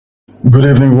Good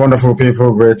evening, wonderful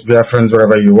people, great dear friends,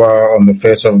 wherever you are on the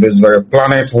face of this very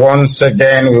planet. Once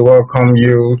again, we welcome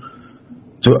you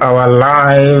to our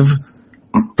live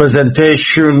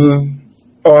presentation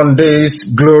on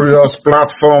this glorious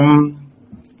platform,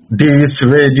 this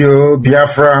Radio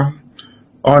Biafra,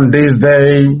 on this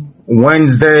day,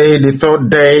 Wednesday, the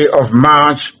 3rd day of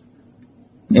March,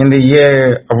 in the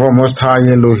year of our Most High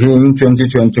Elohim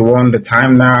 2021. The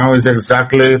time now is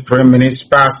exactly 3 minutes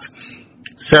past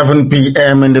 7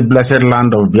 p.m. in the blessed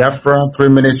land of Biafra, 3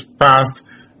 minutes past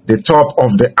the top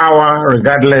of the hour,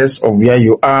 regardless of where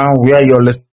you are, where you're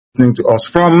listening to us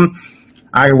from.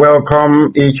 I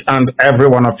welcome each and every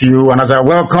one of you, and as I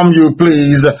welcome you,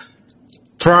 please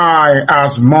try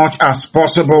as much as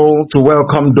possible to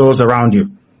welcome those around you,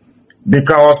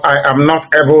 because I am not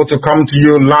able to come to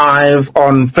you live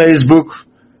on Facebook,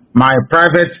 my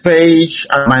private page,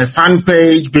 and my fan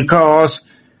page, because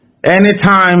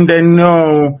anytime they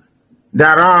know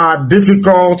there are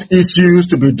difficult issues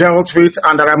to be dealt with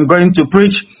and that I'm going to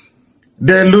preach,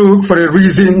 they look for a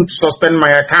reason to suspend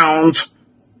my account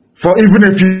for even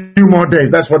a few more days.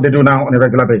 That's what they do now on a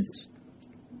regular basis.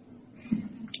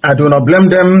 I do not blame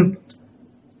them,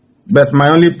 but my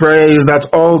only prayer is that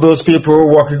all those people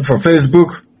working for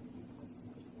Facebook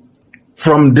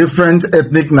from different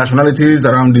ethnic nationalities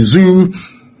around the zoo,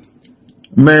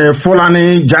 may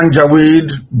Fulani,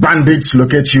 Janjaweed, bandits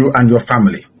locate you and your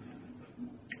family.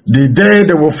 The day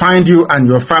they will find you and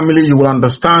your family, you will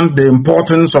understand the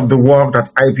importance of the work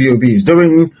that IPOB is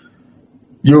doing.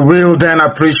 You will then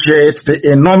appreciate the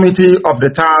enormity of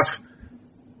the task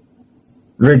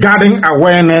regarding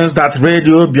awareness that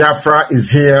Radio Biafra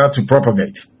is here to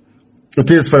propagate.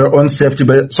 It is for your own safety,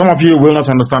 but some of you will not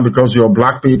understand because you're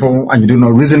black people and you do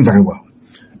not reason very well.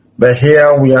 But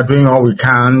here we are doing all we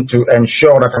can to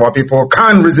ensure that our people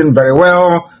can reason very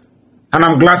well. And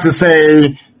I'm glad to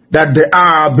say that they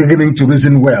are beginning to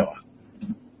reason well.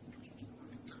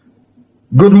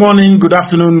 Good morning, good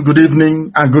afternoon, good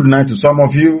evening, and good night to some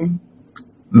of you.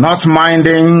 Not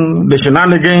minding the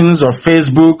shenanigans of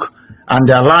Facebook and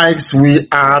their likes, we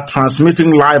are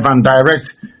transmitting live and direct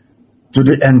to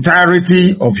the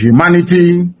entirety of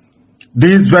humanity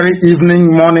this very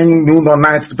evening, morning, noon, or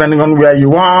night, depending on where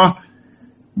you are,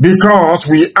 because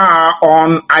we are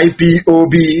on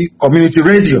IPOB community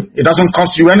radio. It doesn't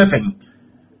cost you anything.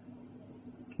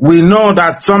 We know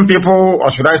that some people,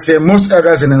 or should I say most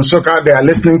areas in Nsoka, they are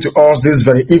listening to us this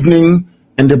very evening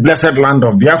in the blessed land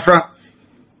of Biafra.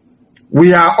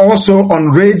 We are also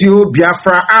on Radio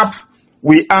Biafra app.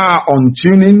 We are on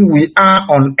tuning. We are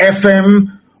on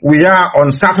FM. We are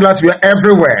on satellite. We are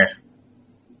everywhere.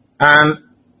 And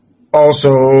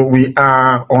also, we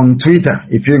are on Twitter.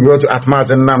 If you go to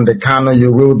 @Nnamdi Kanu,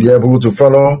 you will be able to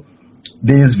follow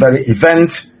this very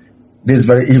event. This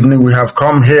very evening, we have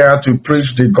come here to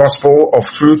preach the gospel of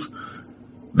truth,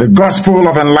 the gospel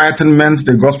of enlightenment,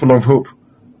 the gospel of hope.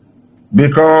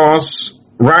 Because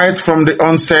right from the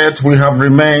onset, we have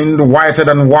remained whiter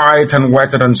than white and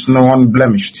whiter than snow,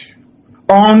 unblemished.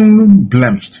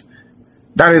 Unblemished.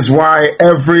 That is why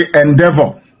every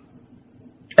endeavor,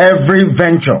 every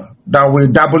venture that we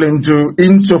dabble into,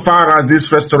 insofar as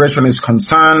this restoration is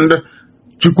concerned,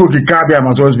 Chukwu Kikabiam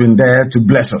has always been there to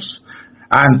bless us.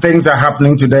 And things are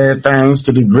happening today thanks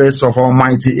to the grace of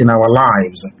Almighty in our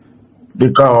lives,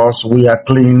 because we are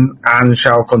clean and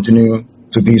shall continue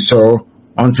to be so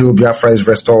until Biafra is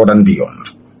restored and beyond.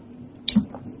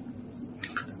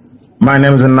 My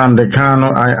name is Nnamdi Kanu.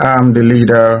 I am the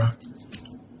leader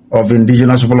of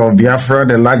indigenous people of Biafra,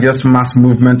 the largest mass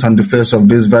movement on the face of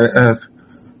this very earth.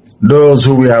 Those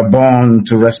who were born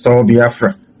to restore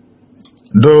Biafra.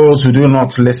 Those who do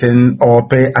not listen or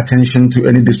pay attention to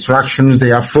any distractions,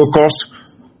 they are focused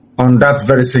on that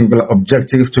very singular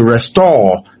objective, to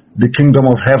restore the kingdom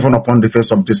of heaven upon the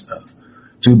face of this earth.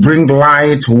 To bring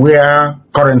light where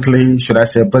currently, should I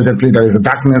say presently, there is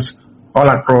darkness all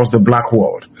across the black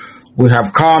world. We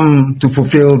have come to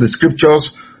fulfill the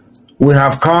scriptures. We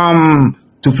have come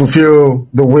to fulfill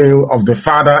the will of the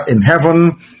Father in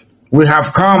heaven. We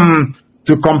have come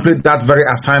to complete that very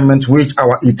assignment which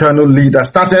our eternal leader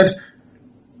started,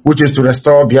 which is to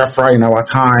restore Biafra in our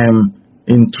time,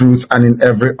 in truth and in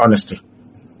every honesty.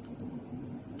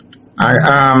 I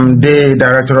am the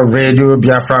director of Radio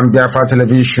Biafra and Biafra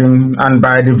Television, and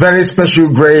by the very special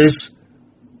grace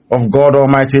of God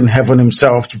Almighty in heaven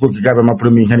himself, Chukwu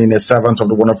Kikabiam a servant of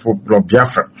the wonderful people of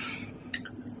Biafra,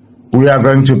 we are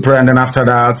going to pray, and then after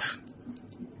that,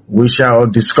 we shall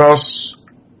discuss,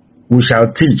 we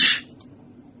shall teach,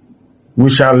 we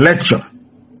shall lecture,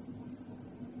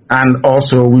 and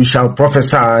also we shall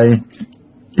prophesy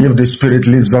if the Spirit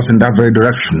leads us in that very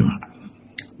direction.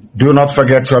 Do not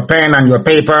forget your pen and your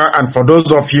paper. And for those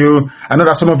of you, I know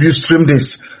that some of you stream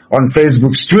this on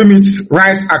Facebook. Stream it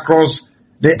right across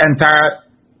the entire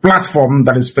platform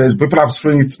that is Facebook. People have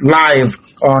streamed it live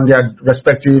on their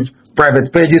respective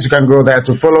private pages. You can go there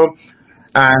to follow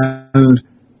and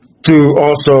to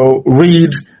also read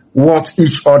what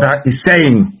each other is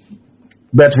saying.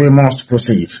 But we must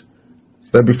proceed.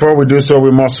 But before we do so, we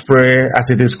must pray as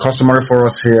it is customary for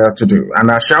us here to do.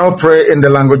 And I shall pray in the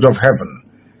language of heaven,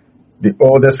 the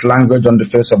oldest language on the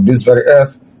face of this very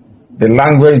earth, the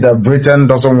language that Britain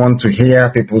doesn't want to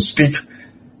hear people speak,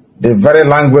 the very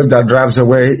language that drives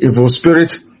away evil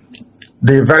spirit,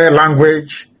 the very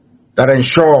language that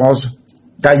ensures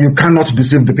that you cannot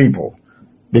deceive the people.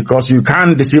 Because you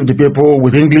can deceive the people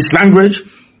with English language,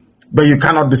 but you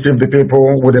cannot deceive the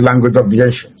people with the language of the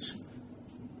ancients.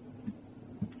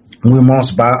 We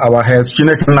must bow our heads.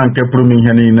 Chineke na nke pụrụ m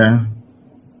ihe niile.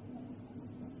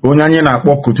 Onye anyị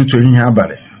na-akpọ kụtụtụ ehihie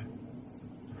abalị.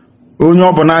 Onye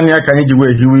ọ bụ naanị ya ka anyị ji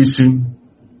wee hiwe isi.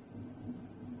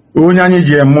 Onye anyị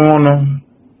ji eme ọnụ.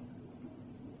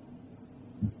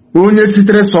 Onye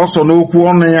sitere sọsọ n'okwu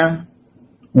ọnụ ya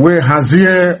wee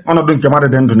hazie ọnọdụ nke mmadụ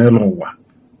dị ndụ n'elu ụwa.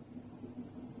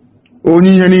 Onye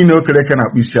ihe niile o kere eke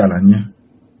na-akpụ isi ala nye.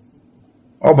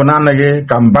 Ọ bụ naanị gị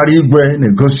ka mbara igwe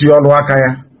na-egosi ọrụ aka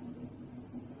ya.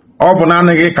 Ọ bụ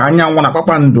naanị gị ka anyanwụ na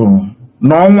kpakpando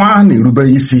n'ọnwa na-erube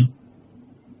isi.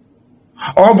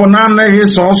 Ọ bụ naanị gị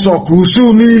sọsọ ka usu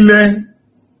niile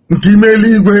nke ime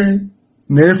eluigwe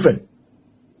na-efe.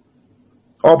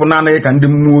 Ọ bụ naanị gị ka ndị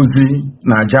mmụọ ozi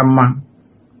na-aja mma.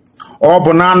 Ọ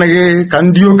bụ naanị gị ka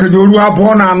ndị okenye oru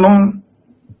abụọ na anọ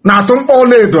na-atụ mkpọ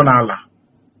ọla edo n'ala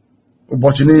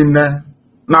ụbọchị niile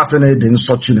na-asị na ịdị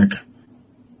nsọ Chineke.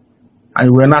 Anyị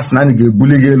wee na-asị na anyị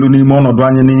ga-ebuli gị elu n'ime ọnọdụ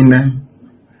anyị niile.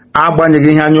 Agbanyeghị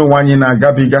ihe anya ụwa anyị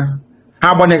na-agabiga,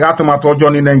 agbanyeghị atụmatụ ọjọọ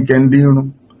niile nke ndị iro,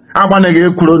 agbanyeghị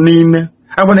ekworo niile,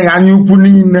 agbanyeghị anya ukwu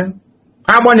niile,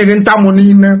 agbanyeghị ntamu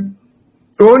niile.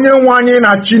 Onye nwe anyị na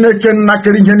Chineke nna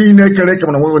kere ihe niile kere eke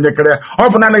mana nwe onye kere ya. Ọ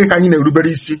bụ naanị gị ka anyị na-erubere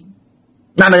isi,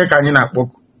 naanị gị ka anyị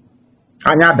na-akpọku.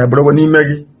 Anyị adaberewo n'ime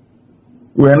gị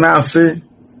wee na-asị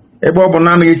ebe ọ bụ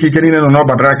naanị gị ka ike niile nọ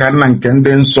n'ọbadara aka nna nke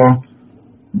ndị nsọ,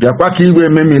 bịakwa ka iwe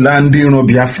ememila ndị iro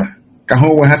Biafra ka ha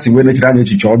onwe ha si wee nechere anyị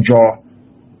echiche ọjọọ.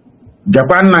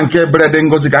 Bịakwa nna nke ebere dị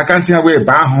ngọzi ka aka nsị ha wee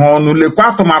baa ha ọnụ, lekwa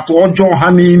atụmatụ ọjọọ ha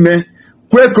niile,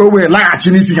 kwee ka o wee laghachi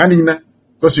n'isi ha niile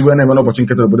ka o si wee na-eme n'ụbọchị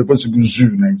nketa obodo kwesịrị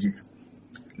zuru Naijiria.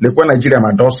 Lekwa Naijiria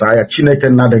ma dọsaa ya. Chineke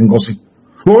nna dị ngọzi,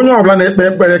 onye ọbụla na-ekpe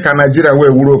ekpere ka Naijiria wee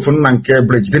wuru ofu nna nke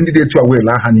ebere, jide ndị dị etu a wee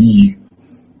laa ha n'iyi.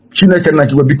 Chineke nna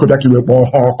kiwe biko bịa ka iwe kpọọ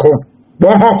ha ọkụ,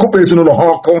 kpọọ ha ọkụ, kpọọ ezinụlọ ha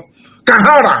ọkụ ka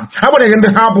ha ra agbanyeghị ndị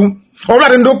ha bụ.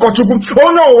 Ọbụladị ndị ụkọchukwu,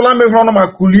 onye ọbụla mehụrụ ọnụ ma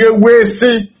kulie wee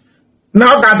sị na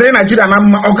ọ ga-adịrị Naijiria na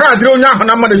mma, ọ ga-adịrị onye ahụ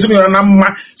na mma na ezinụlọ na mma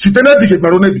site n'ebighị ebi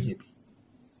n'ebighị ebi.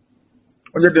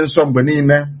 Onye dị nsọ mgbe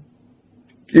niile,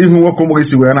 ihu nwoke ụmụ gị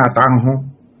si wee na-ata ahụhụ,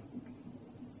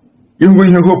 ihu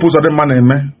ihe hopu ụzọ dị mma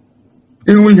na-eme,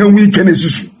 ihu ihe nwe ike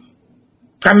na-ezuzu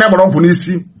ka ndị agbara ọgwụ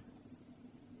n'isi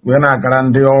wee na-agara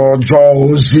ndị ọjọọ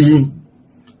ozi,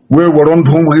 wee were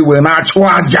ndụ ụmụ gị wee na-achụ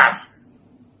aja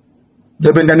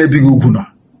ebe ndị na-ebighị ugwu nọ.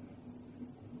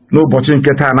 N'ụbọchị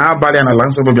nke taa na-abalị a n'ala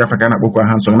nsọ bụ Biafra ka a na-akpọkwa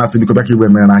ha nsọ, na-asị biko bịa ka iwe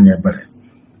mere anyị ebere.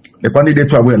 Lekwa ndị dị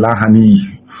etu a wee laa ha n'iyi.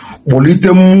 Kpọlite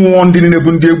mmụọ ndị niile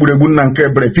bụ ndị egburegbu nna nke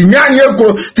ebere, tinye anyị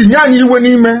ekworo, tinye anyị iwe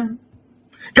n'ime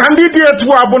ka ndị dị etu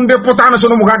a bụ ndị pụta na so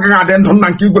na ụmụ ha agaghị adị ndụ nna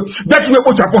nke igwe, bịa ka iwe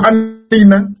kpochapụ ha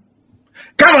niile.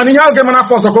 Ka na n'ihe ahụ ga-eme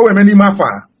n'afọ ọzọ ka o wee mee n'ime afọ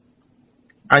a.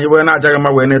 Anyị wee na-ajaghị mma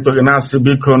wee na-eto gị na-asị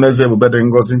biko n'eze ebube dị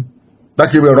ngọzi, bịa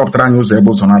ka iwe rọpụtara anyị ụzọ ebe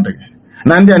ụzọ na-adịghị.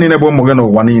 Na ndị a niile bụ ụmụ gị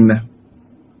n'ụwa niile.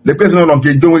 Lekwa ezinụlọ nke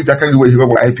ide onwe iji aka gị wee hiwe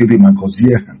gwara IPOB ma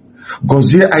gọzie ha.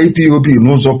 Gọzie IPOB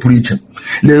n'ụzọ pụrụ iche.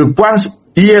 Lekwa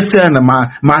ESN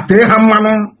ma tee ha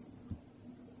mmanụ.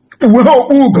 Uwe ha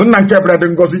okpu ugo nna nke ebere dị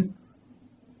ngọzi.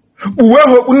 Uwe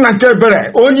ha okpu nna nke ebere,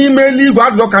 onye ime eluigwe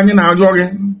ajụjụ ka anyị na-arịọ gị.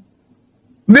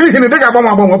 N'ihi na ị dịghị agbanwe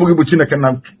agbanwe, ọ bụghị bụ Chineke na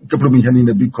nke pụrụ ihe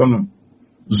niile, biko nụ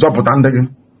zọpụta ndị gị.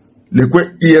 Lekwe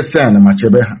ESN ma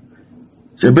chebe ha.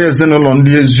 Chebe ezinụlọ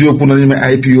ndị eziokwu nọ n'ime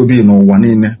IPOB n'ụwa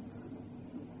niile,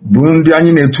 bụ ndị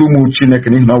anyị na-etu ụmụ Chineke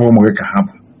n'ihi na ọ bụ ụmụ gị ka ha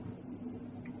bụ.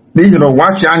 N'ihi na ụwa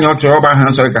achị anyị ọchị, ọba ha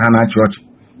nsọ gị ka ha na-achị ọchị.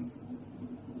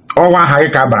 Ọwa aha gị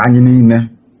ka a bara anyị niile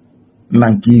na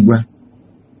nke igwe.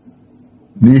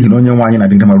 N'ihi na onye nwe anyị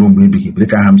na-adịgide ma ruo mgbe ebighị ebi,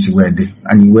 ka ha m si wee dị.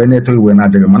 Anyị wee na-eto gị wee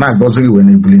na-aja gị ma na-agọzi gị wee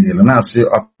na-ebuli gị elu, na-asị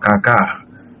ọkaka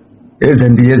eze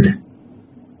ndị eze,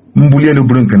 mbuli elu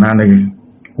bụrụ nke naanị gị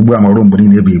ugbu a ma ruo mgbe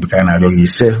niile ebighị ebi ka anyị na-arịọ gị.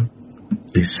 Ise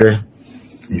ise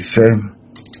ise.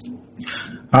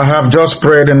 I have just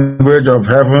prayed in the language of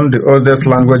heaven, the oldest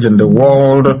language in the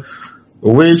world,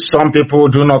 which some people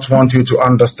do not want you to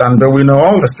understand, but we know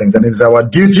all these things, and it's our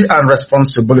duty and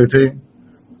responsibility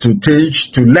to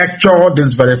teach, to lecture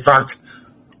this very fact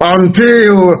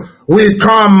until we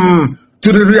come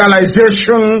to the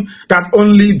realization that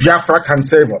only Biafra can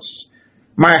save us.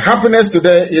 My happiness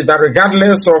today is that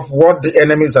regardless of what the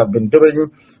enemies have been doing,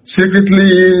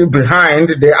 secretly behind,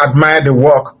 they admire the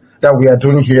work that we are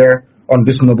doing here on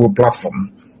this noble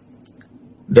platform.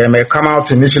 They may come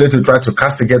out initially to try to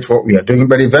castigate what we are doing,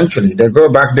 but eventually they go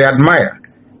back, they admire,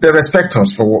 they respect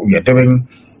us for what we are doing,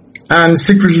 and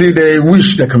secretly they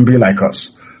wish they can be like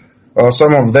us. Or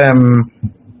some of them,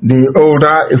 the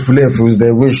older Ifulefus,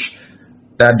 they wish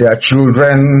that their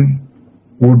children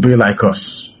would be like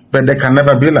us. But they can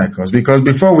never be like us, because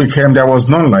before we came, there was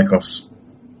none like us.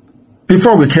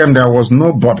 Before we came, there was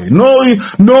nobody, no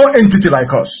entity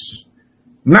like us.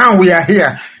 Now we are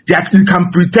here. That you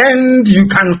can pretend, you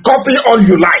can copy all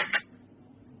you like.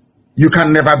 You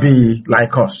can never be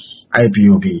like us,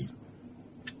 IPOB.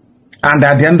 And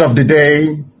at the end of the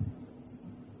day,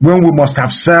 when we must have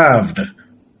served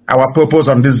our purpose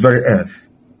on this very earth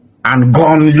and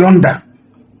gone yonder,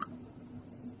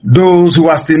 those who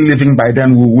are still living by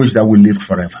then will wish that we lived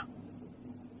forever.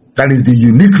 That is the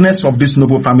uniqueness of this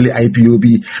noble family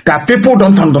IPOB, that people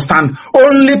don't understand.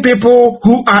 Only people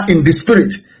who are in the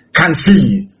spirit can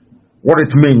see what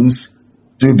it means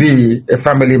to be a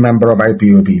family member of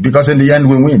IPOB, because in the end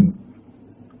we win.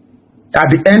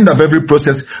 At the end of every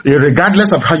process,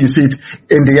 regardless of how you see it,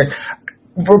 in the end,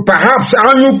 perhaps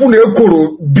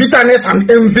bitterness and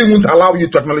envy won't allow you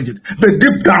to acknowledge it, but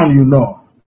deep down you know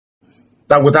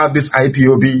that without this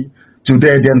IPOB,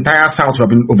 today the entire South would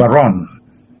have been overrun.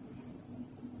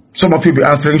 Some of you be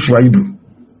answering Shuaibu,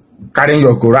 carrying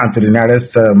your Quran to the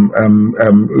nearest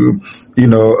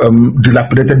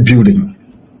dilapidated building,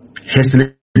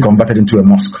 hastily converted into a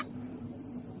mosque.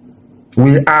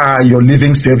 We are your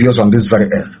living saviors on this very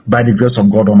earth, by the grace of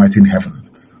God Almighty in heaven.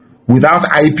 Without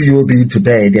IPOB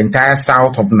today, the entire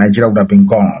south of Nigeria would have been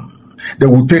gone. They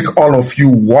will take all of you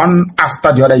one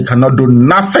after the other. You cannot do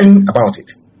nothing about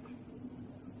it.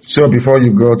 So before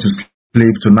you go to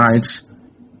sleep tonight,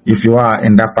 if you are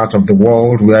in that part of the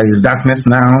world where is darkness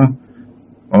now,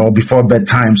 or before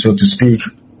bedtime, so to speak,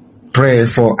 pray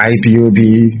for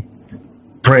IPOB,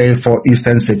 pray for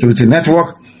Eastern Security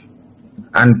Network,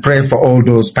 and pray for all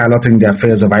those piloting the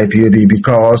affairs of IPOB,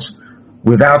 because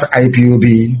without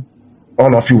IPOB,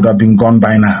 all of you would have been gone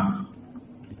by now.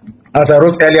 As I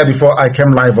wrote earlier before I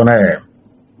came live on air,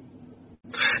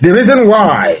 the reason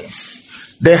why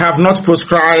they have not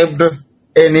proscribed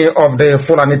any of the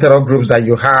Fulani terror groups that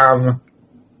you have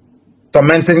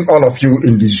tormenting all of you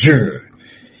in the zoo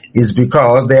is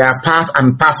because they are part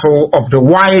and parcel of the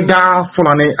wider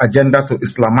Fulani agenda to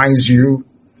Islamize you,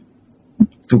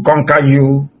 to conquer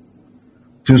you,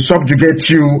 to subjugate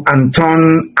you and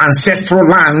turn ancestral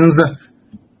lands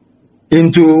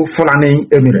into Fulani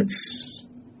Emirates,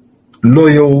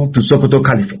 loyal to Sokoto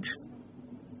Caliphate.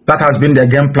 That has been their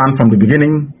game plan from the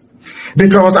beginning.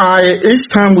 Because each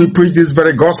time we preach this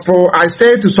very gospel, I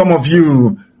say to some of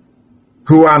you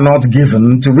who are not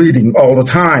given to reading all the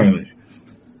time,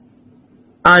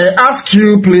 I ask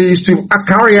you please to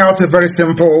carry out a very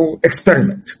simple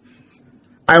experiment.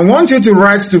 I want you to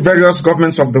write to various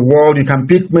governments of the world. You can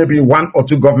pick maybe one or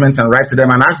two governments and write to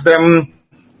them and ask them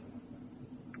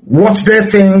what they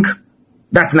think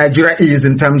that Nigeria is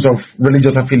in terms of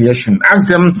religious affiliation. Ask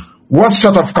them, what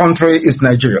sort of country is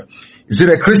Nigeria? Is it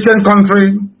a Christian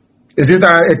country? Is it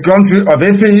a country of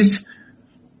atheists?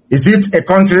 Is it a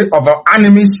country of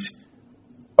animists?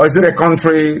 Or is it a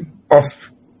country of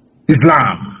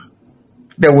Islam?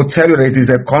 They will tell you that it is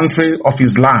a country of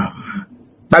Islam.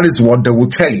 That is what they will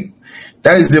tell you.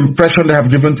 That is the impression they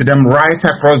have given to them right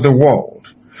across the world.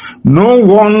 No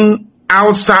one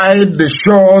outside the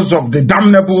shores of the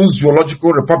damnable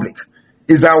zoological republic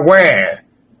is aware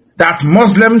that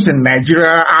Muslims in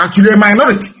Nigeria are actually a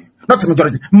minority. Not a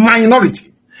majority,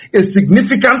 minority. A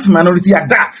significant minority at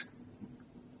that.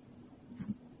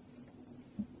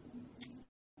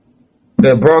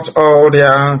 They brought all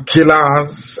their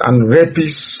killers and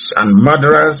rapists and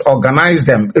murderers, organized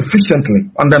them efficiently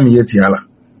under Mietiala.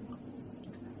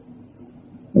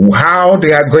 How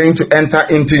they are going to enter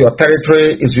into your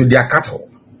territory is with their cattle.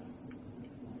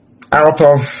 Out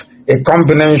of a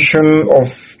combination of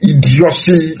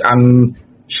idiocy and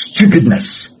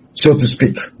stupidness, so to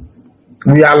speak.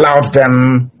 We allowed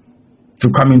them to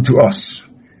come into us.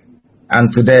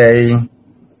 And today,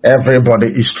 everybody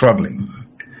is struggling.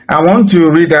 I want to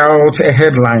read out a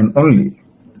headline only.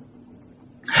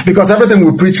 Because everything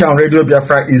we preach on Radio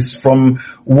Biafra is from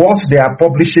what they are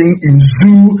publishing in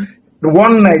zoo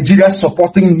one Nigeria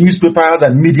supporting newspapers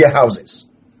and media houses.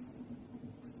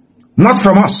 Not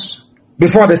from us,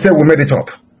 before they say we made it up.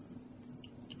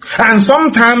 And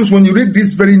sometimes when you read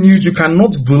this very news, you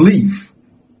cannot believe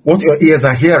what your ears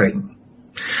are hearing.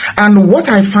 And what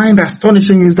I find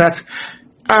astonishing is that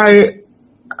I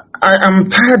am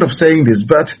tired of saying this,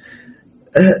 but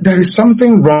there is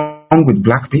something wrong with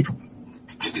black people.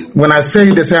 When I say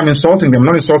it, they say I'm insulting them. I'm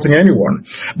not insulting anyone.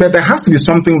 But there has to be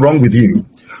something wrong with you.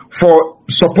 For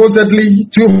supposedly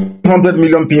 200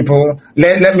 million people,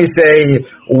 let me say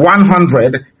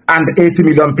 180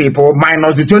 million people,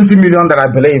 minus the 20 million that I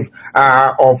believe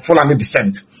are of Fulani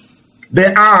descent. They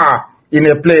are in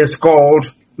a place called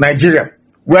Nigeria,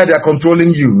 where they are controlling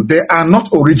you. They are not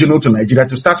original to Nigeria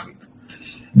to start with.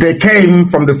 They came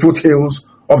from the foothills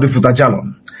of the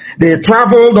Futajalon. They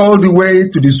traveled all the way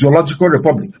to the Zoological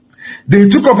Republic. They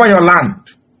took over your land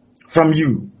from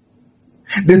you.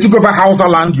 They took over Hausa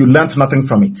land, you learnt nothing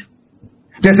from it.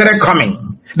 They started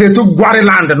coming. They took Gwari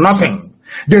land, nothing.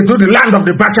 They took the land of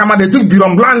the Bachama, they took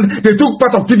Birom land, they took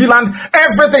part of TV land,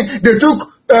 everything. They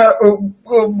took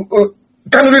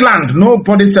Kanuri land.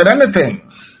 Nobody said anything.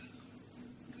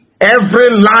 Every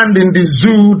land in the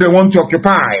zoo they want to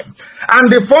occupy.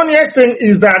 And the funniest thing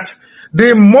is that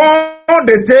the more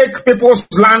they take people's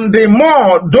land, the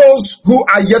more those who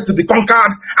are yet to be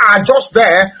conquered are just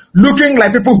there looking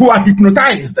like people who are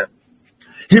hypnotized.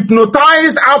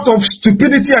 Hypnotized out of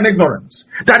stupidity and ignorance.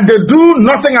 That they do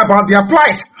nothing about their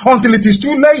plight until it is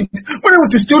too late. When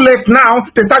it is too late now,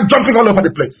 they start jumping all over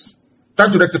the place.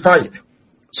 Trying to rectify it.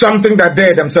 Something that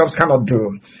they themselves cannot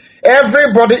do.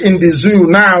 Everybody in the zoo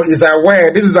now is aware.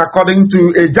 This is according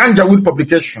to a Janjaweed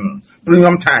publication,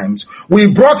 Premium Times. We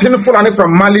brought in Fulani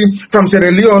from Mali, from Sierra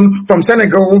Leone, from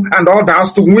Senegal, and all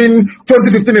that to win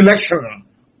 2015 election.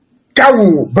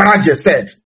 Kawu Baraje said.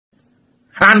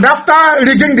 And after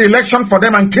rigging the election for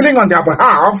them and killing on their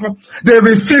behalf, they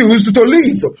refused to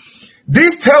leave.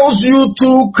 This tells you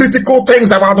two critical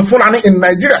things about the Fulani in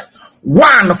Nigeria.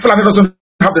 One, Fulani doesn't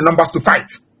have the numbers to fight.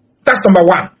 That's number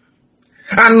one.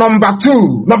 And number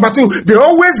two, they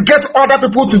always get other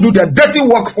people to do their dirty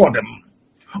work for them.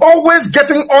 Always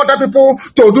getting other people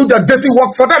to do their dirty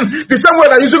work for them. The same way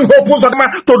they're using Hope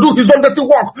Uzodinma to do his own dirty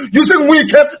work. Using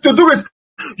Wike to do it.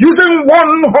 Using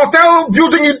one hotel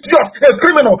building idiot, a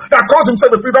criminal that calls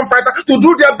himself a freedom fighter, to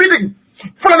do their bidding.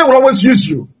 Fulani will always use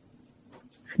you.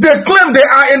 They claim they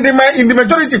are in the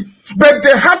majority, but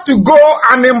they have to go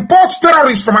and import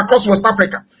terrorists from across West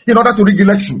Africa in order to rig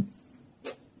election.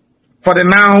 For the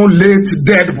now late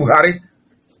dead Buhari,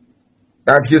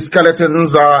 that his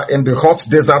skeletons are in the hot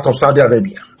desert of Saudi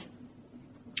Arabia.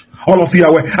 All of you are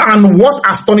aware. And what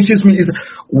astonishes me is,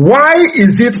 why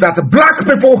is it that black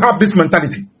people have this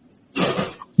mentality?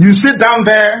 You sit down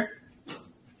there,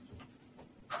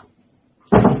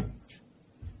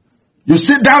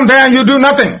 and you do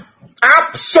nothing.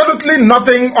 Absolutely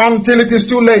nothing until it is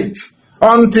too late.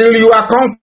 Until you are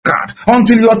conquered.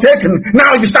 Until you're taken.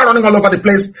 Now you start running all over the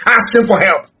place asking for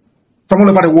help from all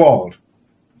over the world.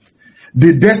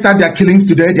 Did they start their killings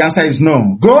today? The answer is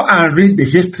no. Go and read the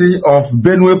history of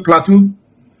Benue Plateau.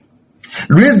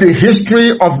 Read the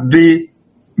history of the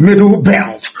Middle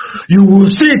Belt. You will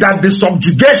see that the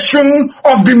subjugation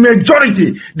of the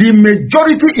majority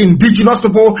indigenous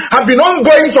people have been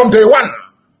ongoing from day one.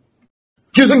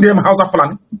 Using the Hausa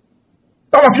Fulani.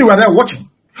 All of you are there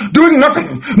watching. Doing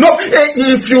nothing. No,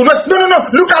 if you no.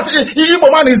 Look at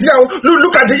Igbo man is here.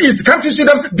 Look at the east. Can't you see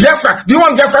them? Biafra. Do you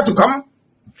want Biafra to come?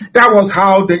 That was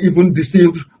how they even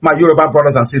deceived my Yoruba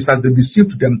brothers and sisters. They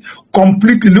deceived them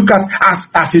completely. Look at as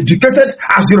educated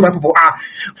as Yoruba people are.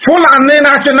 Fulani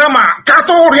Nachinama,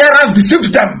 cattle rearers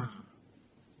deceived them,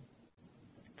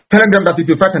 telling them that if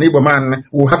you fight an Igbo man,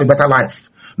 we'll have a better life.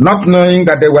 Not knowing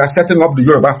that they were setting up the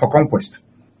Yoruba for conquest.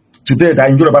 Today they are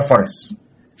in Yoruba forests,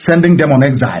 sending them on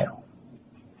exile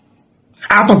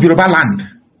out of Yoruba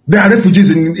land. They are refugees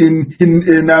in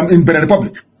Benin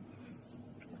Republic.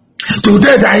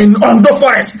 Today they are in Ondo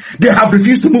Forest. They have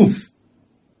refused to move.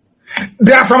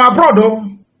 They are from abroad though.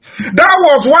 That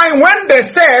was why when they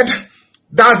said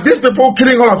that these people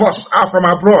killing all of us are from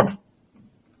abroad,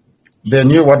 they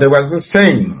knew what they were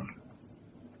saying.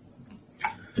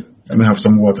 Let me have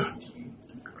some water.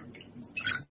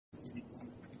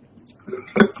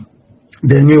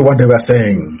 They knew what they were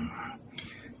saying.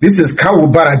 This is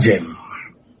Kawu Barajem.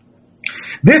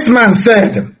 This man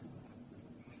said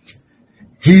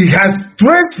he has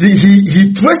traced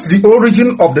the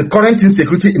origin of the current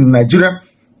insecurity in Nigeria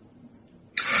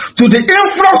to the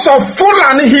influx of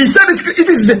Fulani. He said it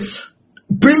is the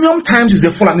Premium Times is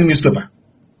the Fulani newspaper.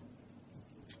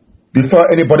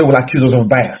 Before anybody will accuse us of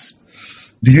bias,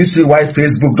 Do you see why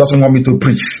Facebook doesn't want me to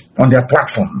preach on their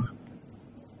platform?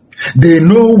 They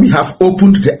know we have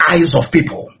opened the eyes of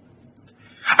people.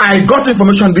 I got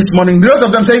information this morning. Lots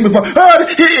of them saying before, oh,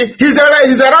 he's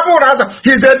a rabble,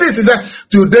 he's a this, he's a...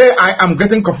 Today I am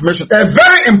getting confirmation. A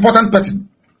very important person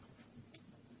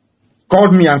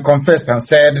called me and confessed and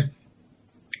said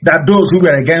that those who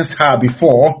were against her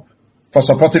before for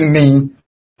supporting me,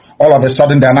 all of a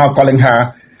sudden they are now calling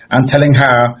her and telling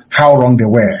her how wrong they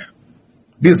were.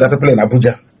 These are people in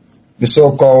Abuja, the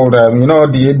so-called,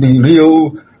 the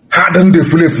real hardened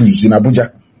fulefus in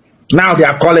Abuja. Now they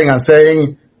are calling and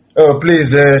saying, oh,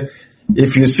 please,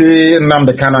 if you see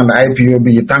Nnamdi Kanu and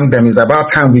IPOB, thank them. It's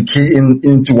about time we key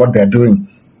into what they're doing.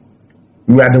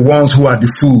 We are the ones who are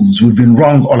the fools. We've been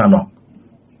wrong all along.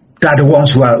 They are the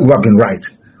ones who have been right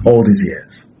all these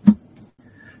years.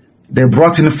 They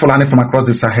brought in Fulani from across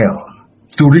the Sahel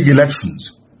to rig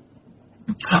elections.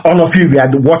 All of you were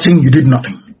watching, you did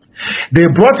nothing. They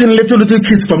brought in little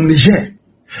kids from Niger.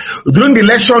 During the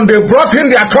election, they brought in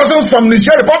their cousins from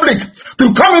Niger Republic to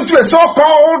come into a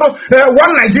so-called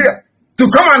one Nigeria, to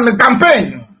come and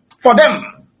campaign for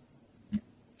them.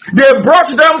 They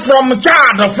brought them from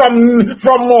Chad,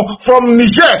 from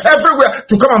Niger, everywhere,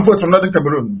 to come and vote from Northern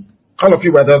Cameroon. All of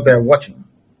you were just there watching.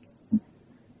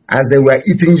 As they were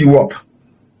eating you up,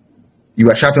 you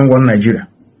were shouting one Nigeria.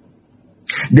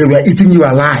 They were eating you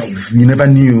alive. You never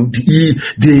knew the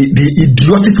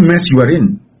idiotic mess you were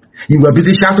in. You were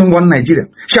busy shouting one Nigeria,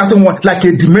 shouting one like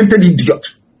a demented idiot.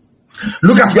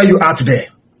 Look at where you are today.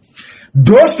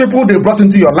 Those people they brought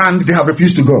into your land, they have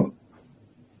refused to go.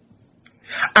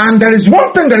 And there is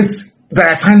one thing that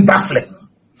I find baffling.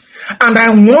 And I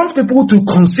want people to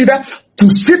consider, to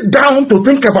sit down, to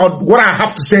think about what I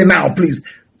have to say now, please.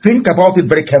 Think about it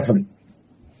very carefully.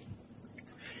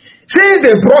 Since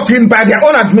they brought in, by their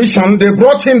own admission, they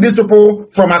brought in these people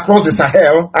from across the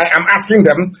Sahel. I am asking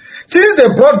them, since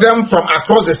they brought them from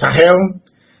across the Sahel,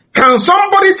 can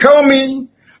somebody tell me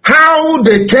how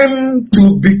they came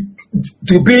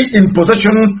to be in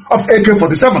possession of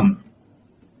AK-47?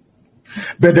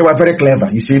 But they were very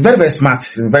clever. You see, very, very smart.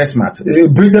 Very smart.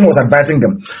 Britain was advising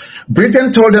them.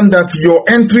 Britain told them that your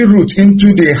entry route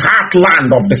into the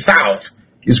heartland of the South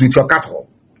is with your cattle.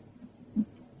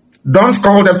 Don't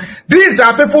call them. These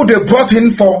are people they brought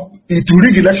in to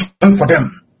rig election for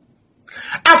them.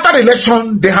 After the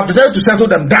election, they have decided to settle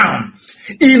them down.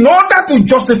 In order to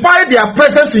justify their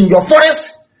presence in your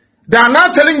forest, they are now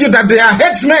telling you that they are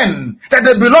headsmen, that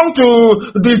they belong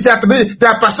to they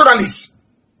are pastoralists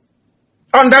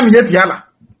under Mietiala.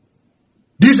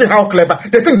 This is how clever.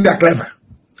 They think they are clever.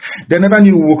 They never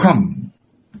knew who would come.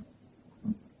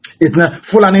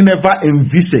 Fulani never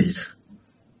envisaged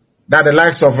that the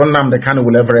likes of Nnamdi Kanu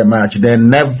will ever emerge. They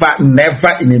never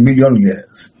in a million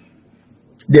years.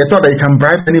 They thought that you can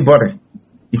bribe anybody.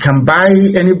 You can buy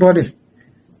anybody.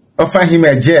 Offer him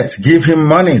a jet, give him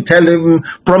money, tell him,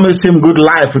 promise him good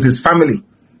life with his family.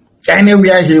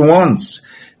 Anywhere he wants.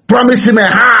 Promise him a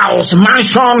house,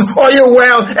 mansion, oil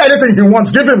well, anything he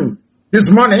wants. Give him his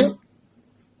money.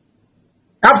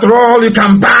 After all, you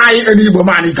can buy any Igbo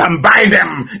man. You can buy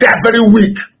them. They are very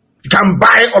weak. You can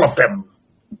buy all of them.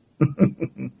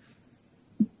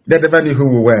 They never knew who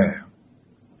we were.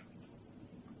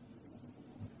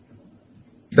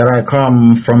 That I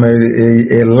come from a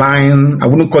line, I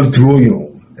wouldn't call it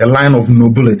royal, a line of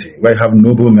nobility, where you have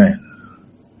noble men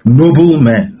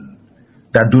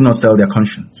that do not sell their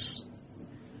conscience.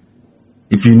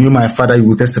 If you knew my father, you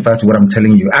would testify to what I'm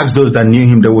telling you. Ask those that knew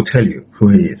him, they will tell you who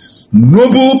he is.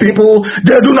 Noble people,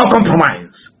 they do not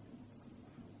compromise.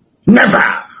 Never.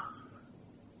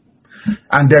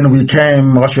 And then we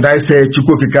came, or should I say,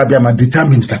 Chukwukikabiama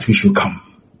determined that we should come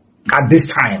at this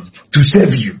time to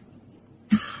save you.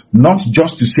 Not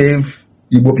just to save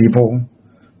Igbo people,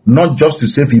 not just to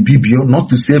save Ibibio, not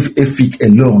to save Efik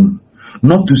alone,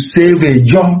 not to save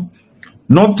Ejo,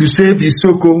 not to save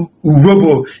Isoko,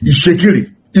 Urobo,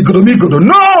 Ishekiri, Igodomigodo.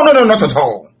 No, not at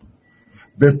all.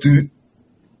 But to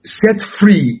set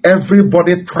free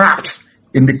everybody trapped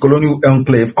in the colonial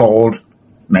enclave called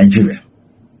Nigeria.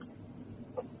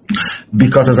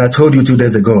 Because as I told you 2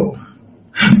 days ago,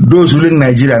 those ruling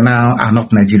Nigeria now are not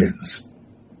Nigerians.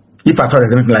 If I thought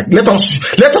there's anything like, let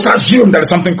us assume there is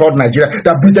something called Nigeria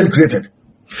that Britain created.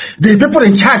 The people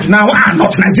in charge now are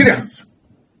not Nigerians.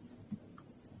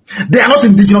 They are not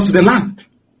indigenous to the land.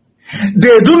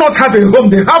 They do not have a home.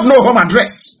 They have no home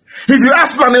address. If you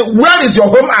ask them, where is your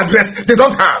home address? They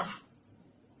don't have.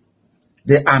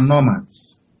 They are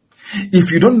nomads.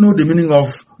 If you don't know the meaning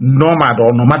of nomad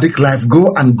or nomadic life,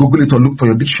 go and Google it or look for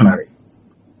your dictionary.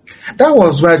 That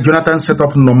was why Jonathan set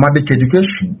up nomadic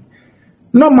education.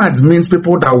 Nomads means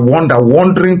people that wander,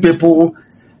 wandering people.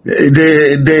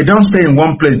 They don't stay in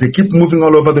one place. They keep moving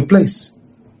all over the place.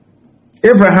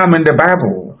 Abraham in the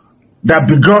Bible, that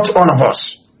begot all of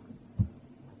us,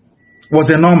 was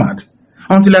a nomad.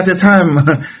 Until at a time,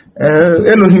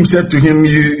 Elohim said to him,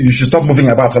 you should stop moving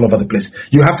about all over the place.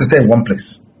 You have to stay in one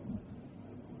place.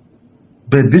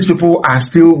 But these people are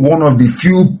still one of the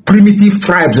few primitive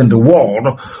tribes in the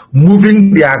world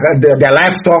moving their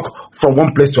livestock from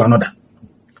one place to another.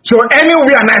 So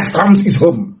anywhere knife comes is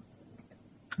home.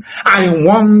 I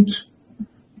want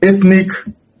ethnic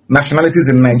nationalities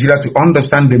in Nigeria to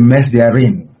understand the mess they are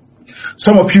in.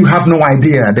 Some of you have no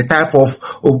idea the type of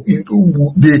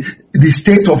the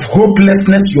state of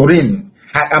hopelessness you're in.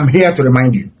 I am here to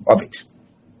remind you of it.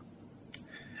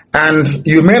 And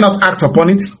you may not act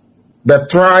upon it, but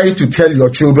try to tell your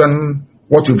children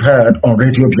what you've heard on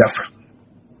Radio Biafra.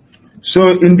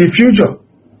 So in the future,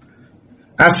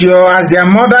 as their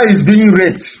mother is being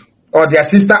raped or their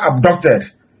sister abducted,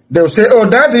 they'll say, oh,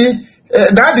 Daddy,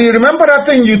 remember that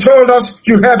thing you told us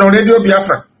you heard on Radio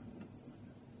Biafra?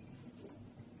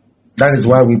 That is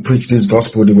why we preach this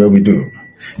gospel the way we do.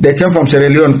 They came from Sierra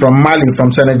Leone, from Mali,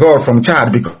 from Senegal, from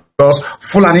Chad, because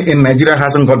Fulani in Nigeria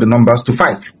hasn't got the numbers to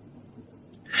fight.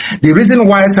 The reason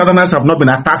why Southerners have not been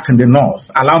attacked in the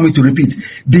north, allow me to repeat,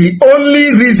 the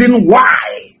only reason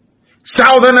why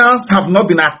Southerners have not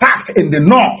been attacked in the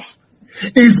north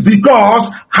is because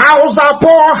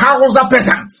poor Hausa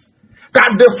peasants that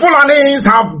the Fulanis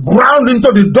have ground into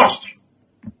the dust.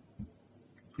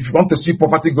 If you want to see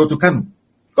poverty, go to Kanu.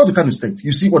 Go to Kanu State.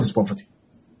 You see what is poverty.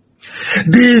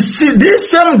 This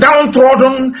same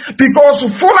downtrodden, because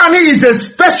Fulani is a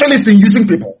specialist in using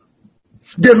people.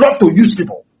 They love to use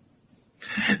people.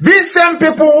 These same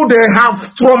people, they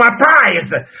have traumatized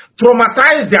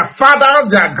their fathers,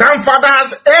 their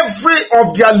grandfathers, every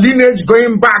of their lineage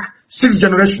going back 6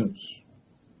 generations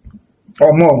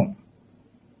or more.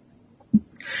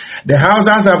 The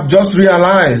Hausas have just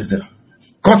realized,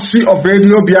 courtesy of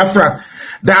Radio Biafra,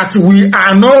 that we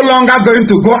are no longer going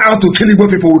to go out to kill Igbo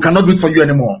people. We cannot do it for you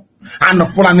anymore. And the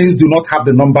Fulanis do not have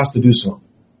the numbers to do so.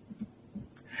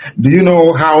 Do you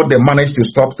know how they managed to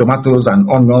stop tomatoes and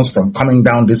onions from coming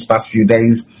down these past few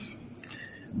days?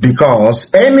 Because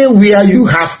anywhere you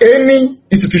have any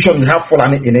institution you have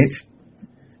Fulani in it,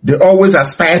 they always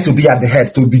aspire to be at the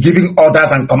head, to be giving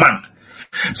orders and command.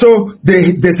 So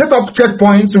they set up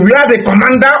checkpoints where the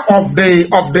commander of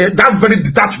that very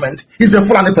detachment is a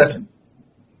Fulani person.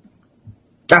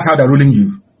 That's how they're ruling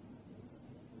you.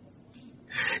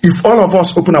 If all of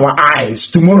us open our eyes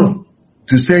tomorrow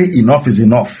to say enough is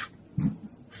enough,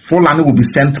 Fulani will be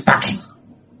sent packing.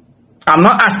 I'm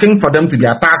not asking for them to be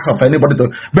attacked or for anybody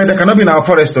to, but they cannot be in our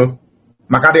forest though.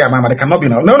 Makade Amama, they cannot be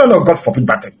in our, no, God forbid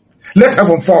battle. Let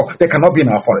heaven fall, they cannot be in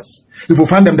our forest. If we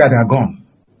find them there, they are gone.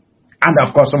 And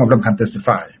of course, some of them can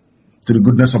testify to the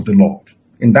goodness of the Lord.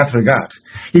 In that regard,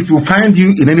 if you find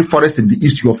you in any forest in the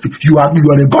east, you are a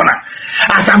goner.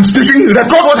 As I'm speaking,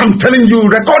 record what I'm telling you,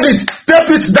 record it,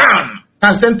 tape it down,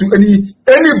 and send to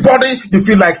anybody you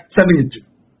feel like sending it to.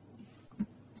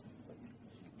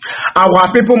 Our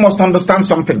people must understand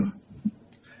something.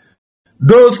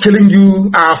 Those killing you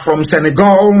are from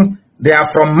Senegal, they are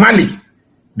from Mali,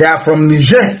 they are from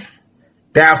Niger,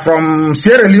 they are from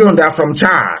Sierra Leone, they are from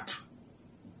Chad.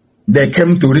 They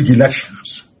came to rig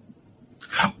elections.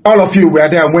 All of you were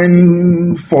there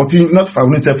when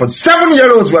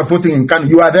 7-year-olds were voting in Kanu.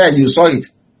 You are there, you saw it.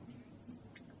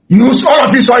 All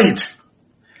of you saw it.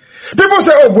 People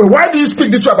say, oh, well, why do you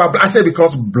speak this way about black? I say,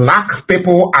 because black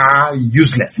people are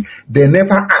useless. They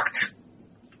never act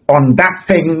on that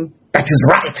thing that is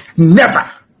right.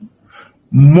 Never.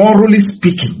 Morally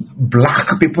speaking,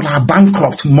 black people are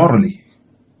bankrupt morally.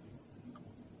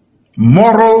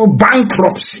 Moral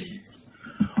bankruptcy.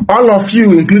 All of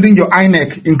you, including your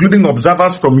INEC, including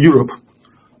observers from Europe,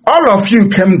 all of you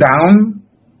came down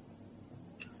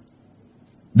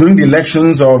during the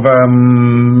elections of,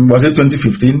 was it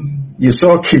 2015? You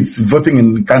saw kids voting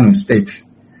in Kanu State.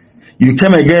 You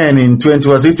came again in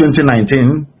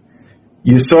 2019?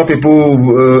 You saw people,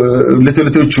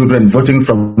 little children voting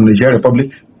from Niger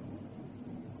Republic.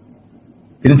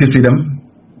 Didn't you see them?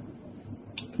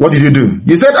 What did you do?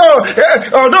 You said,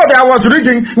 although there was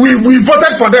rigging, we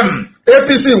voted for them.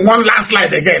 APC won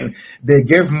landslide again. They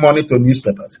gave money to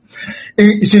newspapers.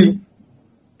 You see,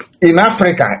 in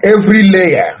Africa, every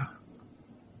layer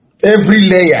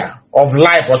of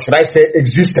life, or should I say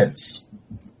existence,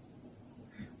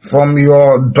 from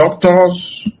your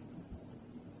doctors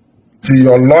to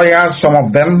your lawyers, some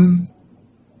of them,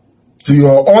 to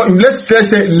your, let's say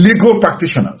legal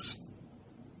practitioners.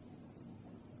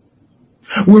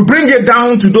 We bring it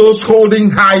down to those holding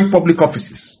high public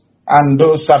offices and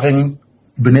those serving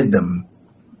beneath them.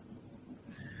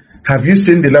 Have you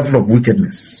seen the level of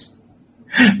wickedness?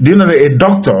 Do you know that a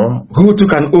doctor who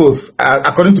took an oath,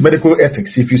 according to medical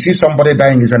ethics, if you see somebody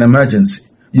dying is an emergency,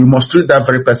 you must treat that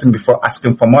very person before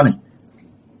asking for money.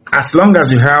 As long as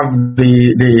you have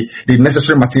the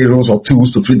necessary materials or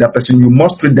tools to treat that person, you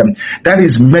must treat them. That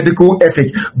is medical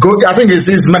ethic. I think it's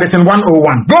medicine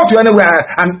 101. Go to anywhere,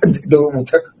 and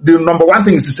the number one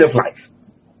thing is to save life.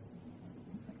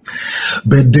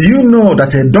 But do you know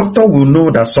that a doctor will know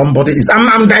that somebody is...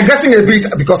 I'm digressing a bit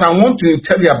because I want to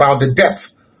tell you about the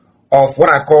depth of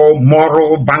what I call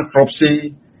moral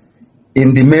bankruptcy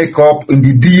in the makeup, in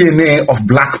the DNA of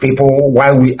black people,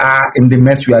 why we are in the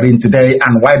mess we are in today,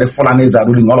 and why the Fulanis are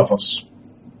ruling all of us.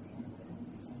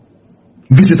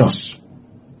 Visit us.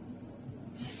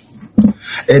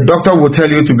 A doctor will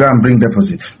tell you to go and bring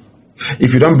deposit.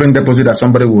 If you don't bring deposit, that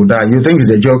somebody will die. You think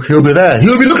it's a joke? He'll be there.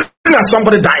 He'll be looking at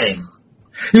somebody dying.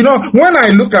 You know, when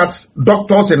I look at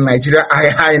doctors in Nigeria,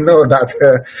 I know that,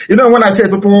 when I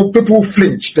say people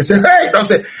flinch. They say, hey,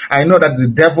 don't say, I know that the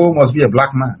devil must be a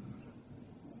black man.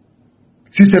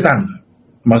 See, Satan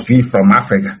must be from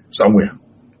Africa somewhere.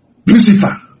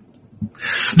 Lucifer.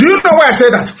 Do you know why I say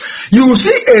that? You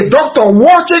see a doctor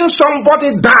watching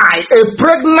somebody die, a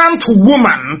pregnant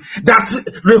woman that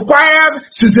requires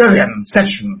cesarean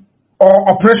section or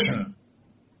operation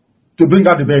to bring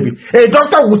out the baby. A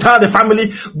doctor will tell the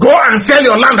family, go and sell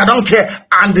your land, I don't care.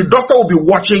 And the doctor will be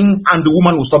watching and the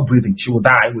woman will stop breathing. She will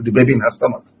die with the baby in her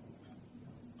stomach.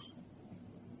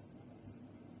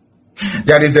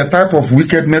 There is a type of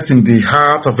wickedness in the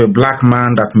heart of a black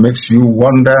man that makes you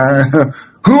wonder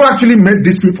who actually made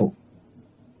these people.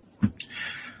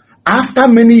 After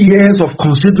many years of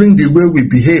considering the way we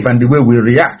behave and the way we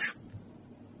react,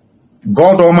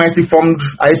 God Almighty formed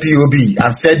IPOB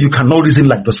and said you cannot reason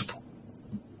like those people.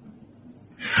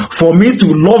 For me to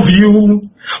love you,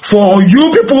 for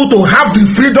you people to have the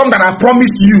freedom that I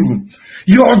promised you,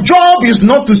 your job is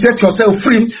not to set yourself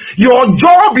free. Your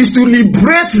job is to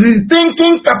liberate the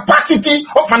thinking capacity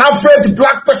of an average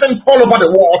black person all over the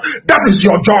world. That is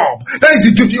your job. That is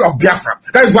the duty of Biafra.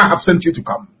 That is why I have sent you to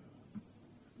come.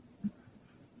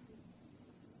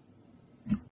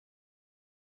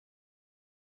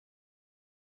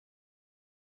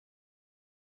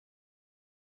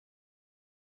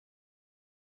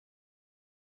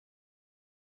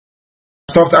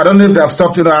 I don't know if they have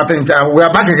stopped, I think we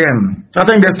are back again. I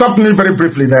think they stopped me very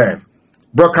briefly there,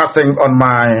 broadcasting on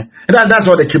my, that's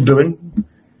what they keep doing,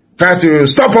 try to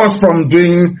stop us from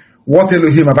doing what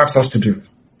Elohim have asked us to do.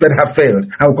 They have failed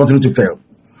and will continue to fail.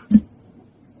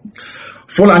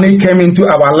 Fulani came into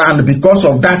our land because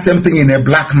of that same thing in a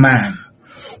black man.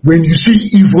 When you see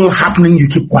evil happening, you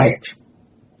keep quiet.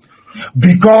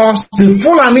 Because the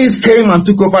Fulanis came and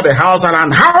took over the Hausa, and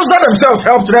Hausa themselves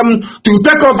helped them to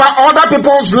take over other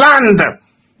people's land.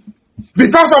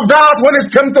 Because of that, when it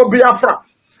came to Biafra,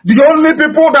 the only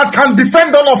people that can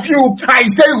defend all of you, I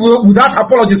say without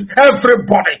apologies,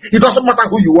 everybody. It doesn't matter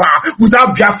who you are.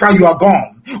 Without Biafra, you are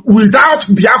gone. Without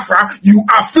Biafra, you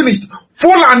are finished.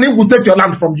 Fulani will take your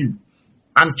land from you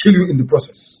and kill you in the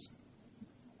process.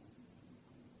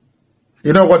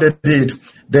 You know what they did?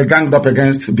 They ganged up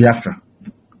against Biafra.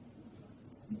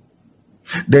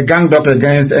 They ganged up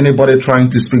against anybody trying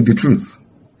to speak the truth.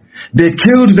 They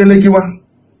killed Delegiwa,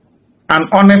 an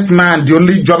honest man, the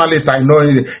only journalist I know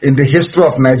in the history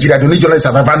of Nigeria, the only journalist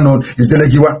I've ever known is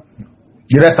Delegiwa.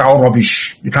 The rest are all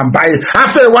rubbish. You can buy it.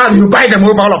 After a while, you buy them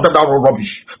over, all of them are all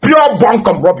rubbish. Pure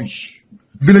bunkum rubbish.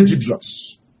 Village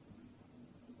idiots.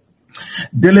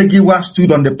 Delegiwa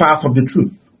stood on the path of the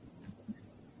truth.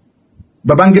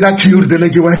 Babangida killed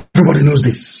Delegiwa. Everybody knows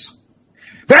this.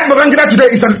 That Babangida today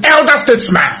is an elder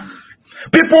statesman.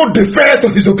 People defer to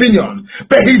his opinion,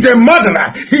 but he's a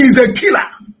murderer. He is a killer.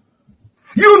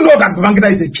 You know that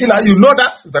Babangida is a killer. You know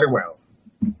that very well.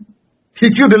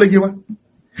 He killed Delegiwa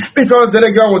because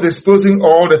Delegiwa was exposing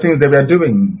all the things they were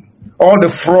doing, all the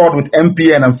fraud with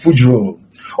MPN and Fujro,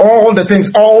 all the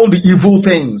things, all the evil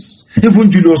things.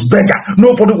 Even Julius Berger,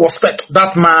 nobody will respect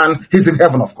that man. He's in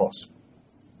heaven, of course.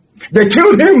 They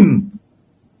killed him.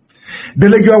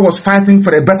 Delegiwa was fighting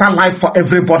for a better life for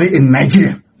everybody in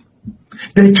Nigeria.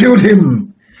 They killed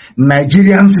him.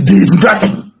 Nigerians did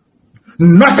nothing.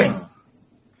 Nothing.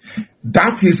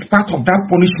 That is part of that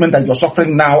punishment that you're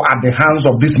suffering now at the hands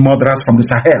of these murderers from the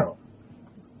Sahel.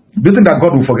 Do you think that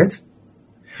God will forget?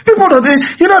 People don't,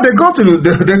 they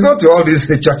go to all these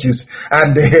churches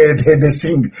and they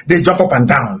sing, they jump up and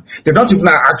down. They don't even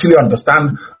actually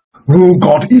understand who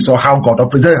God is or how God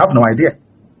operates. They have no idea.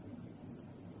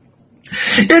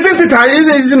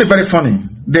 Isn't it very funny?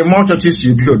 The more churches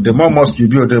you build, the more mosques you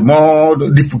build, the more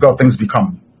difficult things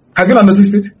become. Have you not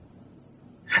noticed it?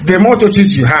 The more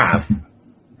churches you have,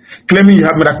 claiming you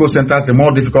have miracle centers, the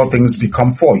more difficult things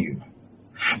become for you.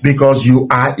 Because you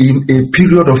are in a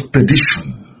period of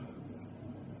perdition.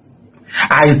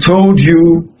 I told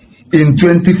you in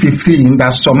 2015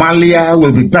 that Somalia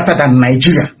will be better than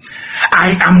Nigeria.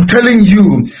 I am telling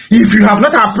you, if you have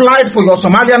not applied for your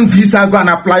Somalian visa, go and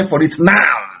apply for it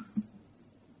now.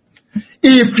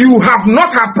 If you have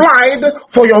not applied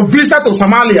for your visa to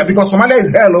Somalia, because Somalia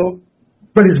is hello,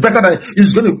 but it's better than,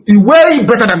 it's going to be way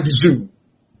better than the zoo.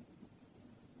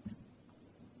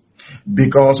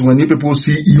 Because when you people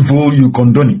see evil, you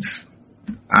condone it,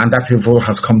 and that evil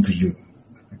has come to you.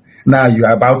 Now you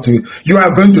are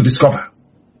going to discover,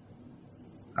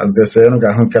 as they say,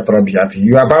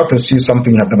 you are about to see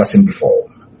something you have never seen before.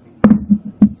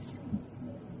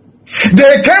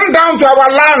 They came down to our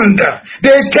land.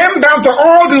 They came down to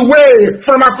all the way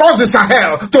from across the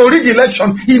Sahel to rig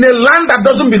election in a land that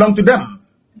doesn't belong to them.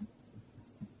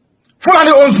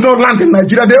 Fulani owns no land in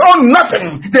Nigeria. They own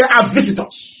nothing. They are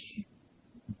visitors.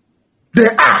 They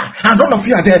are. And all of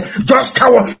you are there just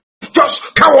cowardly.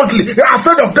 You're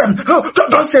afraid of them. Oh,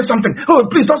 don't say something. Oh,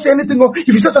 please don't say anything. Oh, if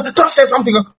you say something, don't say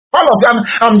something. All of them.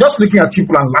 I'm just looking at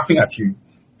people and laughing at you.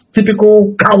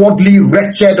 Typical cowardly,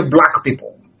 wretched black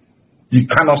people. You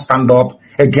cannot stand up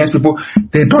against people.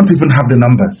 They don't even have the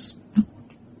numbers.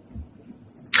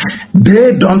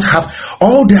 They don't have.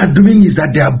 All they are doing is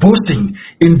that they are boasting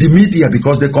in the media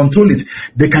because they control it.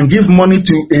 They can give money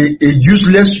to a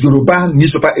useless Yoruba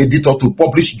newspaper editor to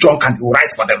publish junk and he will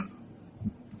write for them.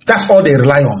 That's all they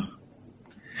rely on.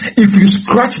 If you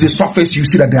scratch the surface, you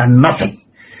see that they are nothing.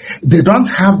 They don't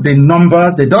have the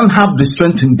numbers. They don't have the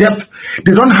strength in depth.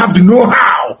 They don't have the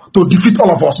know-how to defeat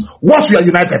all of us once we are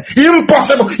united.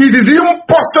 Impossible. It is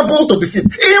impossible to defeat.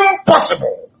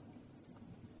 Impossible.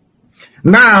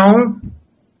 Now,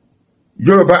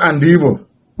 Yoruba and Igbo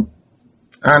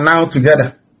are now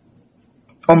together.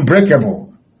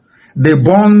 Unbreakable. The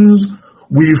bonds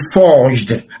we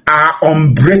forged are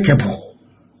unbreakable.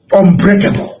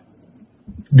 Unbreakable.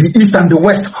 The East and the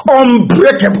West,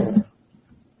 unbreakable.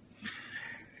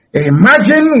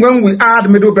 Imagine when we add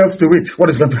Middle Belt to it, what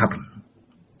is going to happen?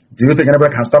 Do you think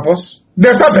anybody can stop us?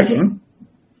 They'll start begging.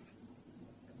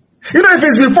 You know, if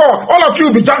it's before, all of you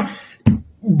will be done.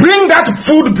 Bring that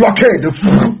food blockade.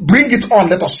 Bring it on,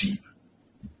 let us see.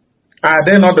 Are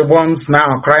they not the ones now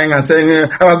crying and saying,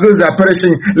 our goods are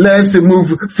perishing, let's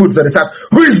move food to the south?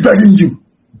 Who is begging you?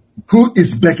 Who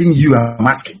is begging you, I'm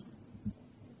asking?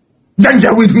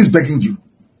 Janjaweed, who is begging you?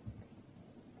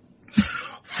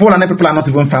 Fulani people are not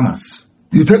even farmers.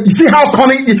 You see how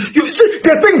cunning, you see,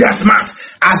 they think they're smart.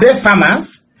 Are they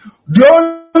farmers? The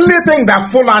only thing that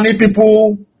Fulani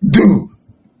people do,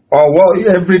 or what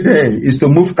every day, is to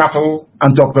move cattle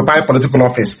and to occupy political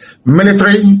office.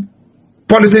 Military,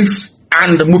 politics,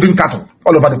 and moving cattle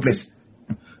all over the place.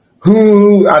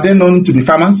 Who are they known to be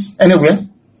farmers anywhere?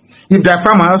 If they're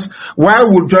farmers, why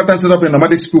would Jonathan set up a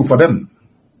nomadic school for them?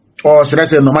 Or should I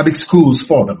say nomadic schools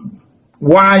for them?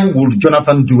 Why would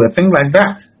Jonathan do a thing like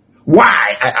that? Why,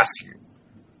 I ask you?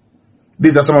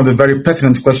 These are some of the very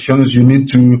pertinent questions you need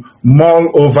to mull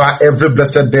over every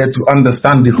blessed day to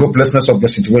understand the hopelessness of the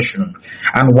situation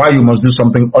and why you must do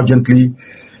something urgently,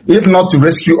 if not to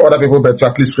rescue other people, but to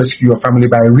at least rescue your family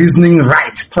by reasoning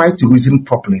right. Try to reason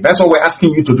properly. That's what we're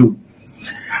asking you to do.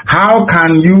 How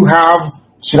can you have,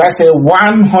 should I say,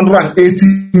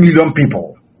 180 million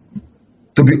people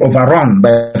to be overrun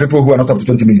by people who are not up to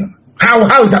 20 million? How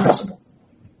is that possible?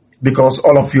 Because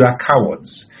all of you are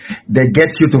cowards. They get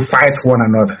you to fight one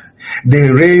another. They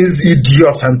raise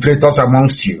idiots and traitors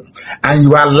amongst you, and you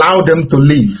allow them to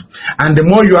live. And the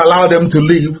more you allow them to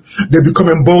live, they become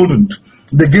emboldened.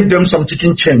 They give them some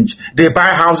chicken change. They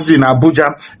buy houses in Abuja.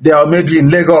 They are maybe in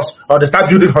Lagos, or they start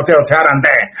building hotels here and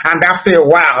there. And after a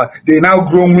while, they now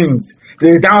grow wings.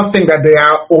 They now think that they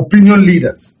are opinion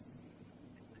leaders.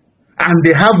 And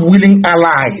they have willing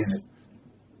allies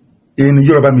in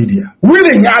Yoruba media.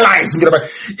 Willing allies in Yoruba.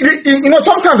 You know,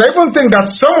 sometimes I even think that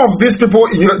some of these people,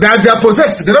 they are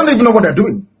possessed. They don't even know what they're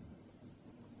doing.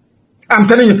 I'm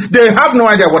telling you, they have no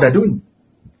idea what they're doing.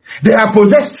 They are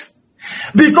possessed.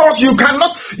 Because you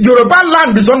cannot, Yoruba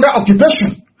land is under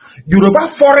occupation.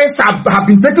 Yoruba forests have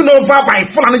been taken over by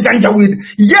Fulani Janjaweed.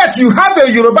 Yet you have a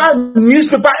Yoruba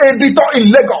newspaper editor in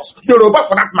Lagos, Yoruba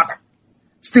for that matter,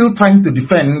 still trying to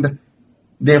defend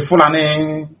the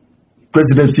Fulani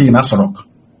presidency in Asarok.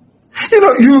 You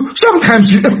know,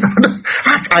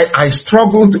 I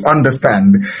struggle to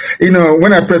understand. You know,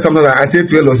 when I pray something like I say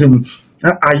to Elohim,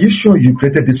 are you sure you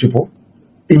created these people?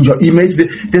 in your image.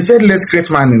 They said, let's create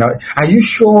man. Are you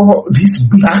sure these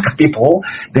black people,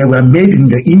 they were made in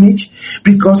the image?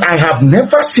 Because I have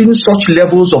never seen such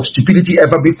levels of stupidity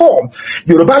ever before.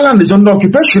 Yoruba land is under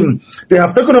occupation. They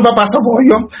have taken over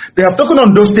Pasaboyo. They have taken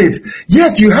on those states.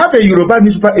 Yet you have a Yoruba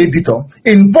newspaper editor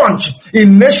in Punch,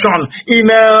 in Nation, in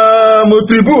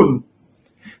Tribune,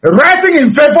 writing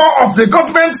in favor of the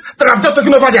government that have just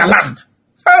taken over their land.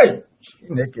 Hey!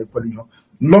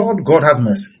 Lord God have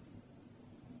mercy.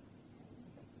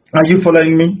 Are you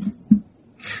following me?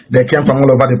 They came from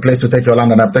all over the place to take your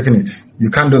land and have taken it. You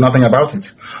can't do nothing about it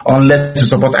unless you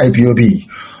support IPOB,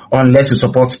 unless you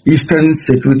support Eastern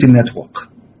Security Network.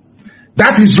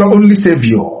 That is your only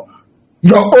savior.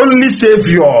 Your only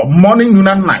savior, morning, noon,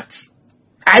 and night.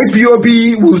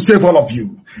 IPOB will save all of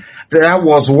you. That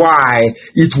was why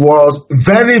it was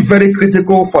very, very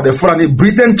critical for the Fulani.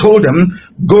 Britain told them,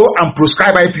 go and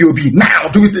prescribe IPOB now.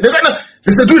 Do it. They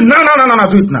said, do it now,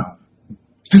 do it now.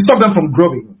 To stop them from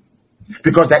growing.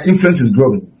 Because their influence is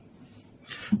growing.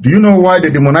 Do you know why they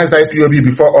demonized IPOB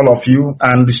before all of you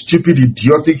and the stupid,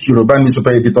 idiotic Yoruba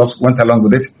newspaper editors went along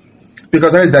with it?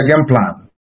 Because that is their game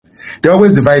plan. They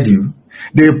always divide you.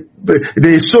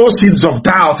 They sow seeds of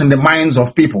doubt in the minds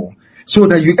of people, so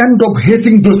that you end up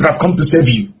hating those that have come to save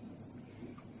you.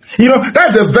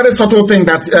 That's a very subtle thing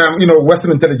that,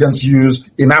 Western intelligence use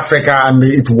in Africa, and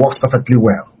it works perfectly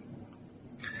well.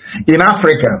 In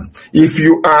Africa, if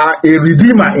you are a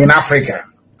redeemer in Africa,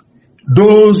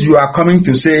 those you are coming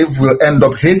to save will end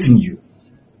up hating you.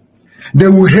 They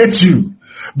will hate you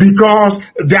because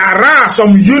there are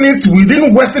some units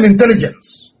within Western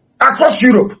intelligence across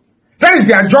Europe. That is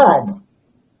their job.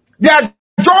 Their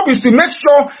job is to make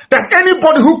sure that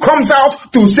anybody who comes out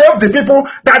to save the people,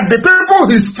 that the people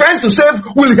he's trying to save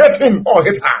will hate him or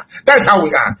hate her. That's how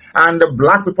we are. And the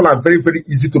black people are very, very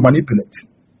easy to manipulate.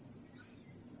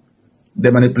 They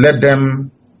manipulate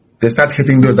them. They start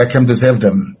hitting those that came to save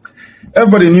them.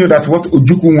 Everybody knew that what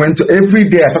Ojukwu went to. Every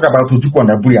day I talk about Ojukwu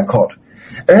and Aburi Accord.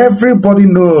 Everybody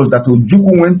knows that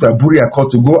Ojukwu went to Aburi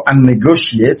Accord to go and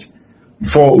negotiate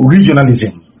for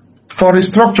regionalism, for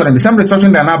restructuring, the same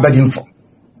restructuring they are now begging for.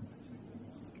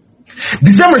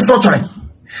 The same restructuring.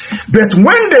 But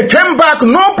when they came back,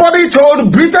 nobody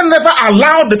told, Britain never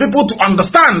allowed the people to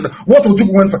understand what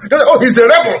Ojukwu went for. They said, oh, he's a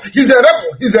rebel, he's a rebel,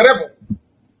 he's a rebel.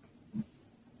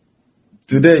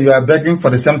 Today you are begging for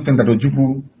the same thing that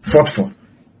Ojukwu fought for.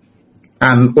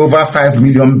 And over 5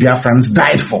 million Biafrans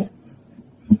died for.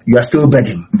 You are still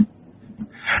begging.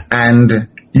 And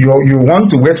you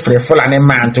want to wait for a Fulani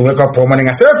man to wake up one morning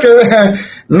and say, okay,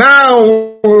 now,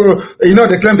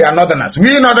 they claim they are northerners.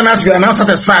 We northerners, we are now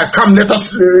satisfied. Come, let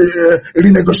us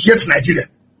renegotiate Nigeria.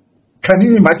 Can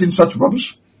you imagine such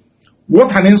rubbish?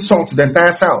 What an insult to the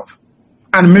entire South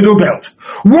and Middle Belt.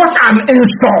 What an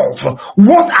insult.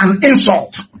 What an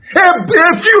insult. A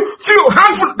few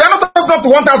handful, they're not up to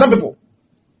 1,000 people.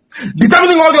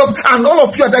 Determining all of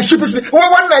you are that sheepishly.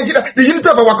 One Nigeria, the unity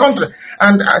of our country.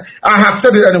 And I have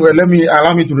said it anyway.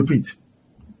 Allow me to repeat.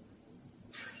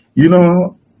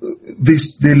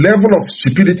 The level of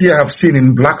stupidity I have seen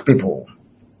in black people,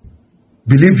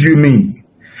 believe you me,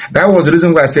 that was the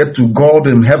reason why I said to God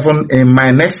in heaven, in my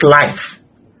next life,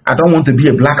 I don't want to be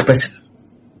a black person.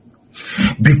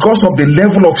 Because of the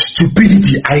level of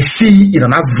stupidity I see in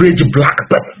an average black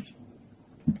person.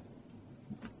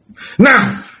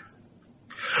 Now,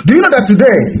 do you know that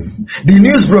today, the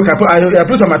news broke, I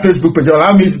put on my Facebook page,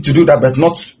 allow me to do that, but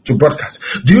not to broadcast.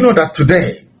 Do you know that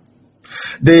today,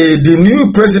 the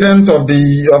new president of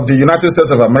the United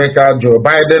States of America, Joe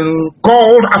Biden,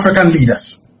 called African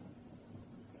leaders,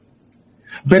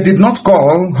 but did not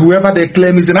call whoever they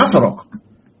claim is in Asarok.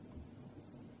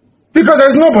 Because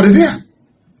there is nobody there.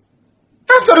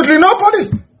 Absolutely nobody.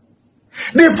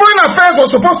 The Foreign Affairs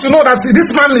was supposed to know that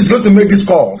this man is going to make this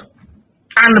call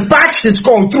and patch his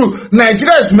call through.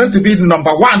 Nigeria is meant to be the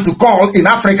number one to call in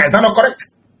Africa. Is that not correct?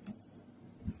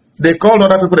 They called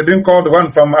other people. They didn't call the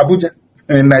one from Abuja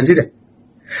in Nigeria.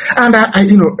 And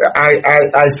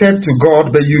I said to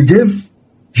God, but you gave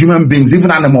human beings, even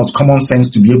animals, common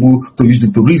sense to be able to use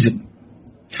it to reason.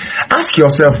 Ask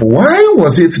yourself, why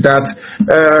was it that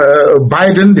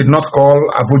Biden did not call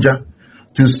Abuja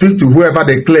to speak to whoever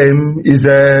they claim is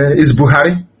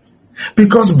Buhari?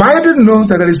 Because Biden knows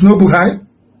that there is no Buhari.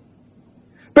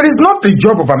 But it's not the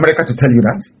job of America to tell you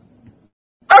that.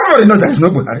 Everybody knows there is no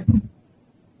Buhari.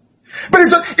 But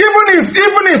it's not, even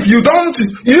if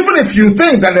you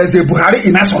think that there's a Buhari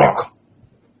in Asarok,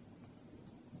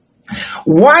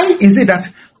 why is it that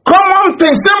common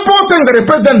things, simple things that the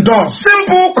president does,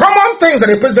 simple, common things that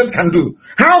the president can do,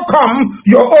 how come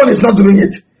your own is not doing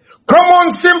it? Common,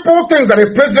 simple things that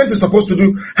a president is supposed to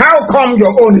do. How come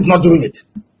your own is not doing it?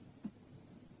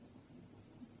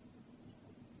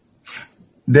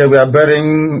 They were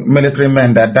burying military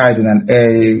men that died in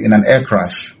an air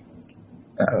crash.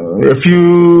 A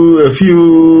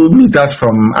few meters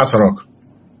from Asarok.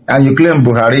 And you claim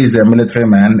Buhari is a military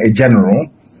man, a general,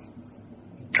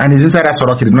 and he's inside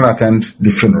Asarok. He did not attend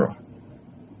the funeral.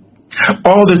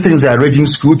 All these things are raging,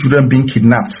 school children being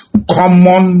kidnapped.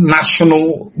 Common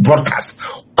national broadcast.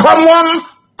 Common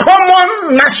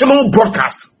national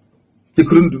broadcast. He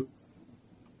couldn't do.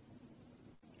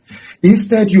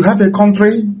 Instead, you have a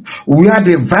country where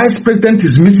the vice president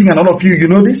is missing, and all of you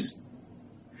know this.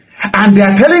 And they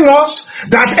are telling us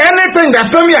that anything that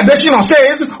Femi Adesina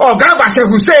says or Garba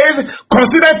Shehu says,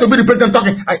 considered to be the president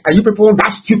talking. Are you people that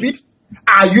stupid?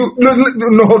 Are you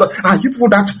no hold on? Are you people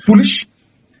that foolish?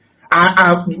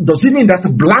 Does it mean that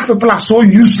black people are so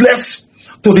useless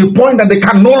to the point that they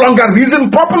can no longer reason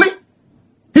properly?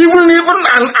 Even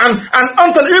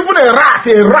until even a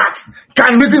rat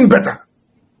can reason better.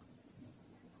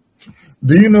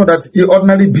 Do you know that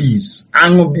ordinary bees,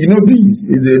 and you know bees,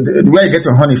 where you get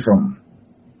your honey from?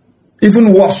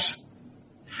 Even worse.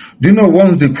 Do you know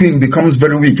once the queen becomes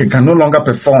very weak and can no longer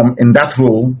perform in that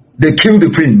role, they kill the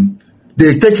queen.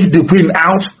 They take the queen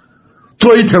out,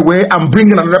 throw it away, and bring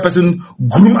in another person,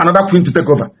 groom another queen to take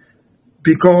over.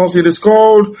 Because it is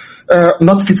called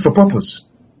not fit for purpose.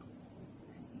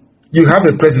 You have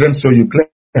a president, so you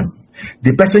claim.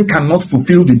 The person cannot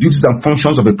fulfill the duties and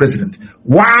functions of a president.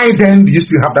 Why then do you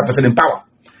still have that person in power?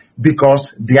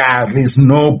 Because there is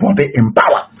nobody in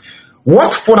power.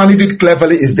 What Fulani did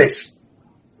cleverly is this.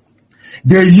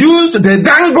 They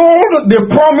dangled the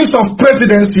promise of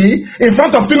presidency in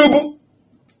front of Tinubu.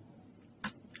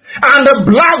 And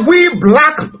we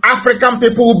black African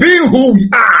people, being who we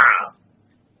are,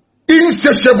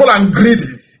 insatiable and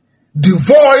greedy,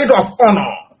 devoid of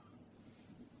honor,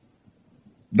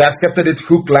 they accepted it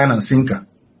hook, line, and sinker.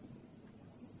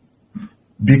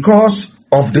 Because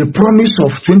of the promise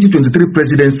of 2023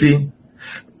 presidency,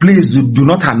 please do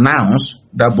not announce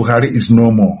that Buhari is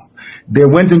no more. They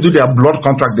went into their blood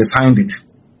contract, they signed it.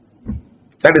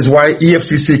 That is why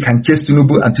EFCC can chase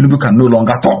Tinubu and Tinubu can no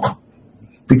longer talk.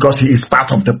 Because he is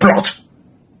part of the plot.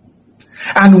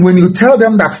 And when you tell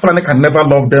them that Fulani can never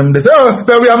love them, they say, oh,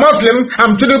 but we are Muslim,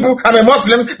 I'm Tinubu, I'm a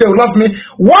Muslim, they will love me.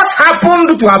 What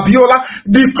happened to Abiola?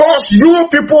 Because you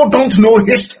people don't know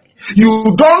history.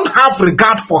 You don't have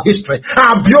regard for history.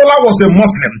 Abiola was a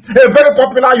Muslim, a very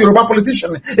popular Yoruba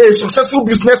politician, a successful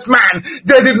businessman.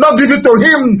 They did not give it to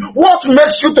him. What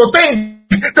makes you to think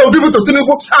they'll give it to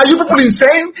Tinubu? Are you people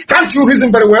insane? Can't you reason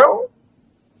very well?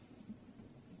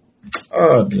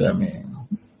 Oh, dear me.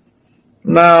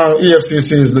 Now,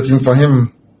 EFCC is looking for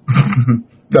him.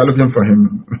 They're looking for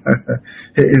him.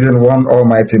 He is in one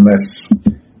almighty mess.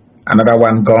 Another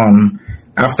one gone.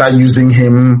 After using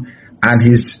him and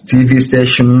his TV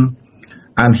station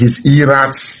and his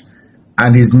e-rats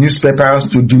and his newspapers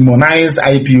to demonize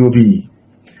IPOB.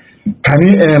 Can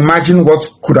you imagine what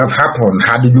could have happened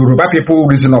had the Yoruba people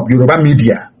risen up, Yoruba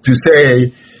media, to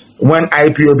say when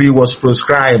IPOB was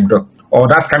proscribed or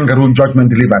that kangaroo judgment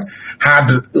delivered, had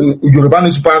Yoruba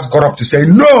newspapers got up to say,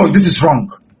 no, this is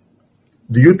wrong.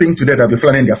 Do you think today they'll be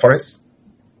flying in their forests?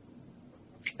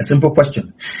 A simple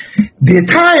question. The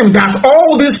time that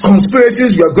all these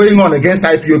conspiracies were going on against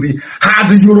IPOB, had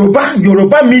the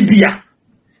Yoruba media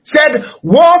said,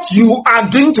 what you are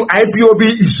doing to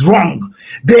IPOB is wrong.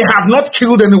 They have not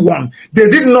killed anyone. They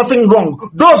did nothing wrong.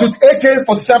 Those with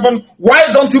AK-47, why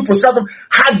don't you proscribe them?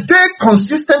 Had they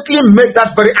consistently made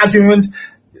that very argument,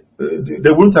 they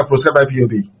wouldn't have proscribed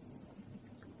IPOB.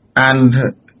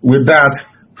 And with that,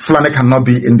 Fulani cannot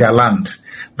be in their land.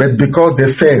 But because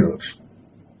they failed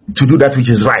to do that which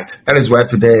is right, that is why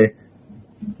today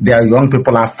their young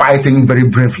people are fighting very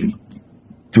bravely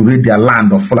to rid their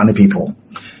land of Fulani people.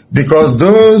 Because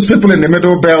those people in the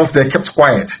middle belt, they kept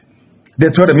quiet.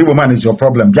 They told them, Igbo man is your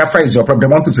problem. Biafra is your problem.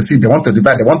 They want to secede. They want to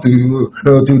divide. They want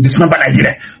to dismember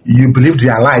Nigeria. You believed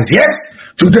their lies. Yes,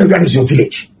 today that is your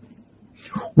village.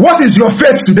 What is your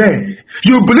faith today?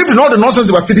 You believe in all the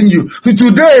nonsense they were feeding you.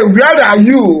 Today, where are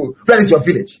you? Where is your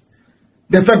village?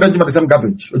 They fed Benjamin the same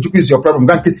garbage. Ojuku is your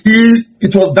problem.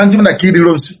 It was Benjamin that killed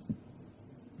Rose.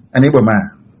 An Igbo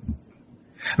man.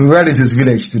 Where is his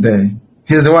village today?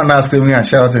 He's the one now screaming and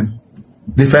shouting.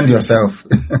 Defend yourself.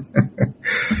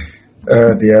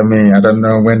 Dear me, I don't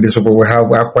know when these people will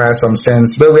acquire some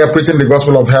sense. But we are preaching the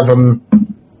gospel of heaven.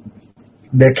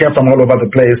 They came from all over the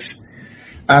place.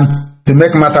 And to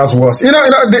make matters worse,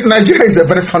 Nigeria is a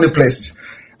very funny place.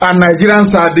 And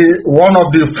Nigerians are one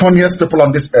of the funniest people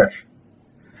on this earth.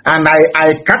 And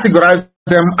I categorize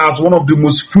them as one of the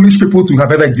most foolish people to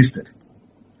have ever existed.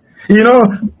 You know,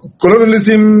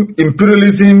 colonialism,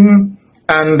 imperialism,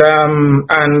 and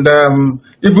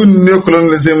even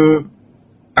neocolonialism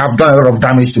have done a lot of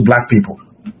damage to black people.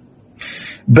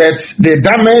 But the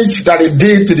damage that it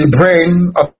did to the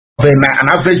brain of an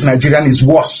average Nigerian is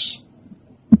worse.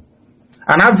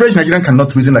 An average Nigerian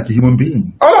cannot reason like a human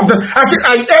being. All of them.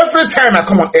 Every time I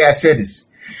come on air, I say this.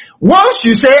 Once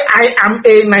you say, I am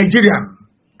a Nigerian,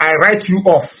 I write you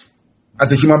off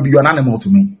as a human being. You're an animal to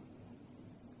me.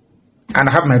 And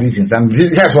I have my reasons. And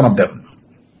here's one of them.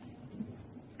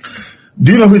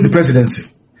 Do you know who is the presidency?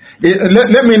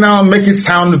 Let me now make it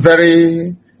sound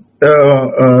very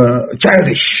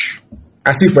childish,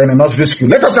 as if we're in a nursery school.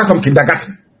 Let us start from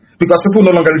kindergarten, because people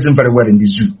no longer reason very well in the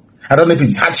zoo. I don't know if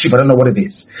it's hardship, I don't know what it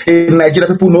is. In Nigeria,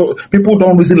 people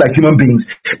don't reason like human beings.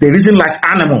 They reason like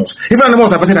animals. Even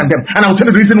animals are better than them. And I'll tell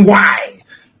you the reason why.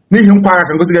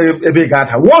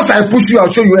 Once I push you,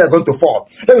 I'll show you where you're going to fall.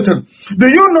 Let me tell you. Do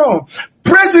you know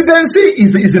presidency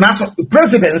is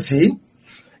presidency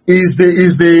is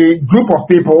the group of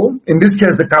people, in this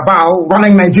case the cabal,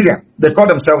 running Nigeria. They call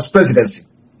themselves presidency.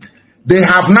 They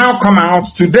have now come out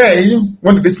today.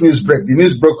 When did this news break? The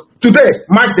news broke today,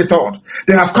 March the 3rd.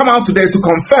 They have come out today to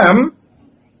confirm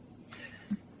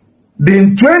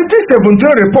the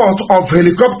 2017 report of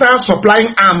helicopters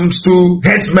supplying arms to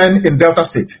headsmen in Delta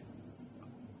State.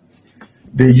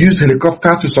 They used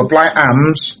helicopters to supply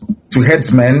arms to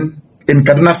headsmen in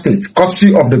Kaduna State,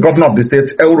 courtesy of the governor of the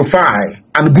state, El Rufai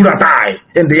and Buratai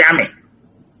in the army.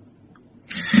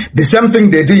 The same thing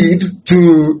they did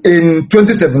in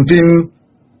 2017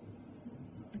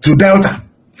 to Delta.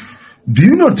 Do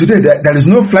you know today that there is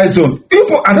no fly zone?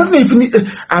 I don't know if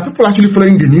are people actually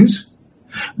following the news?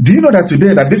 Do you know that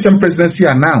today that this same presidency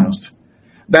announced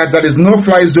that there is no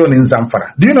fly zone in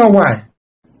Zamfara? Do you know why?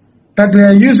 That they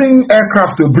are using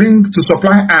aircraft to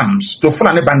supply arms to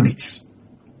Fulani bandits.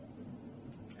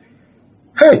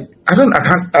 Hey,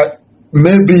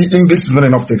 maybe English is not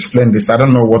enough to explain this. I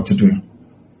don't know what to do.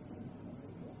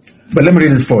 But let me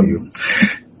read it for you.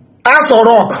 As a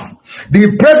rock, the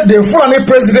Fulani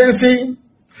presidency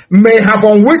may have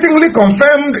unwittingly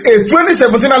confirmed a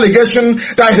 2017 allegation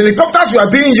that helicopters were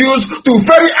being used to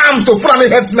ferry arms to Fulani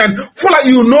headsmen. Fulani,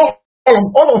 you know,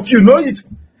 all of you know it.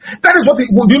 That is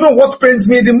do you know what pains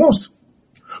me the most?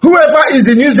 Whoever is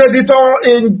the news editor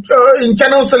in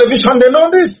channels television, they know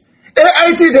this.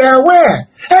 AIT, they are aware.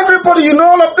 Everybody, you know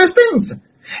all of these things.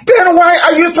 Then why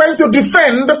are you trying to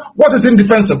defend what is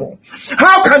indefensible?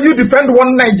 How can you defend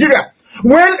one Nigeria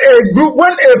when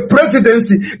a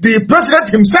presidency, the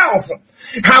president himself,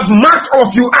 have marked all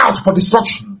of you out for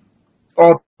destruction,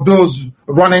 or those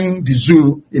running the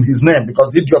zoo in his name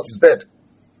because the idiot is dead?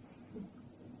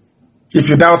 If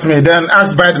you doubt me, then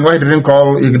ask Biden why he didn't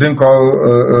call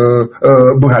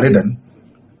Buhari then,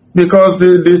 because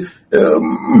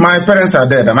my parents are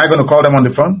dead. Am I going to call them on the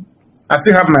phone? I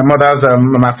still have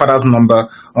my father's number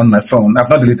on my phone. I've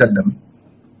not deleted them.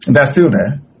 They're still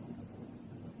there.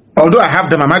 Although I have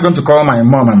them, am I going to call my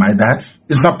mom and my dad?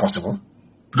 It's not possible,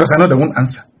 because I know they won't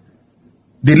answer.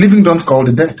 The living don't call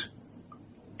the dead.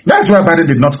 That's why Biden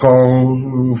did not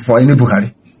call for any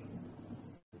Buhari,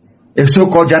 a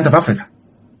so-called giant of Africa.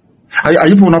 Are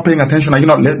you people not paying attention? Are you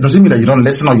not? Does it mean that you don't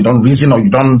listen, or you don't reason, or you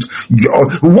don't?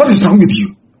 What is wrong with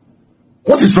you?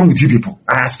 What is wrong with you people?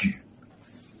 I ask you.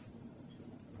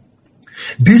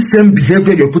 This same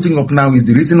behavior you're putting up now is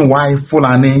the reason why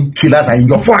Fulani killers are in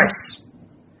your forests.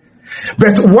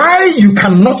 But why you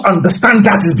cannot understand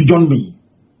that is beyond me.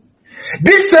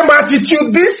 This same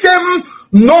attitude, this same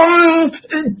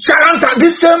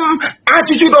this same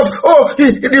attitude of,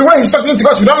 the way he's talking to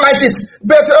us, you don't like it.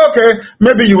 But okay,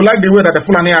 maybe you like the way that the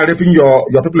Fulani are raping your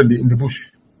people in the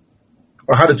bush.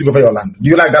 Or how they took over your land. Do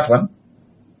you like that one?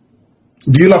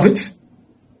 Do you love it?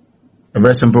 A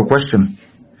very simple question.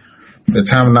 The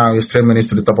time now is 10 minutes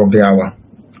to the top of the hour.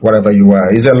 Wherever you are.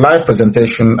 It's a live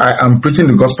presentation. I am preaching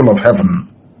the gospel of heaven.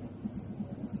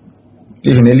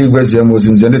 Heaven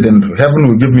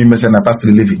will give me message and I pass to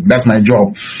the living. That's my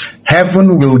job.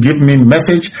 Heaven will give me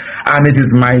message, and it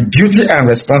is my duty and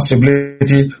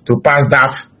responsibility to pass that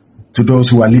to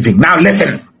those who are living. Now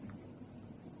listen.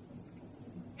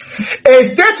 A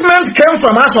statement came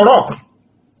from Asorok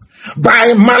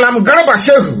by Malam Garba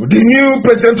Shehu, the new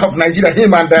president of Nigeria.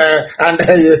 Him and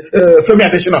Femi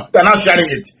Adesina, they're now sharing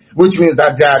it, which means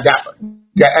that their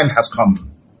end has come.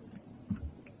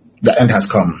 The end has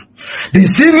come. The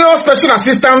senior special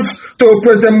assistant to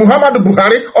President Muhammadu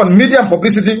Buhari on media and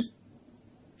publicity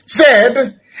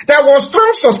said There was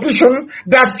strong suspicion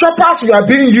that choppers were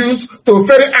being used to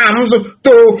ferry arms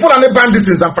to Fulani bandits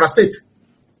in Zamfara State.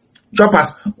 Choppers.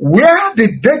 Where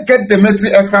did they get the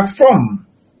military aircraft from?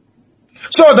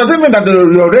 So does it mean that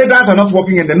your radars are not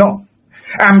working in the north?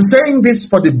 I'm saying this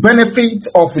for the benefit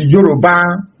of Yoruba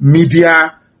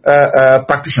media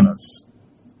practitioners,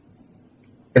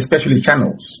 especially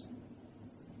channels,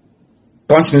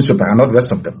 Punch newspaper and not the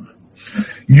rest of them.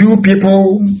 You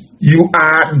people, you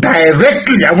are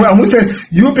directly, I will say,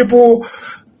 you people,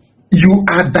 you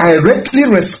are directly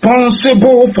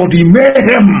responsible for the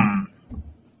mayhem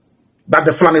that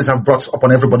the Fulanis have brought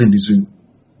upon everybody in the zoo.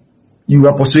 You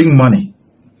are pursuing money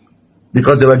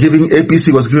because they were giving,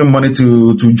 APC was giving money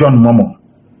to John Momo.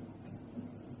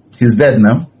 He's dead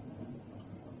now.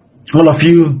 All of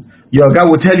you, your guy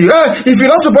will tell you, hey, if you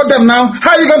don't support them now,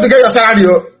 how are you going to get your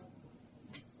salary?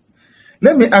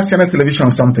 Let me ask Channels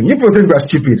Television something. You people think we are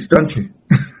stupid, don't you?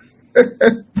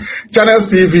 Channels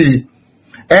TV,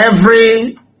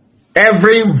 every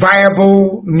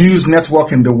viable news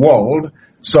network in the world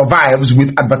survives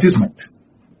with advertisement.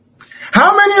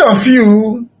 How many of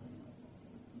you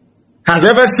has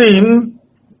ever seen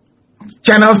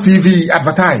Channels TV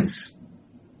advertise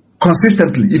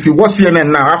consistently? If you watch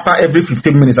CNN now, after every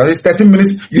 15 minutes, at least 13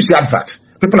 minutes, you see advert.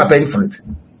 People are paying for it.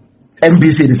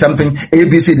 NBC the same thing,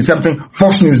 ABC the same thing,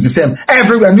 Fox News the same,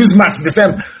 everywhere, Newsmax the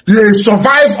same. They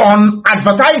survive on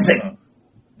advertising.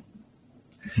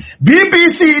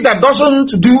 BBC that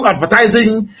doesn't do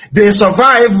advertising, they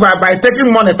survive by taking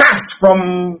money tax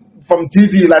from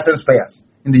TV license payers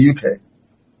in the UK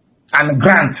and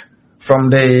grant from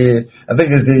the, I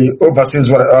think it's the overseas,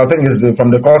 I think it's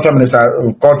from the culture minister,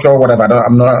 culture whatever.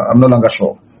 I'm no longer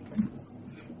sure.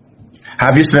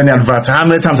 Have you seen any adverts? How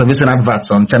many times have you seen adverts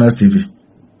on Channels TV?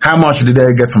 How much do they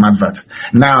get from adverts?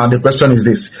 Now the question is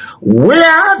this: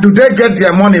 where do they get their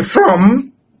money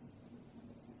from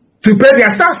to pay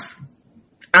their staff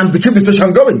and to keep the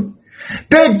station going?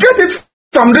 They get it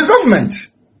from the government.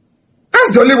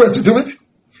 That's the only way to do it.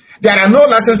 There are no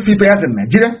license fee payers in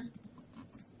Nigeria.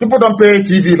 People don't pay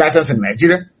TV license in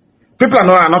Nigeria. People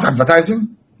are not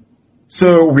advertising.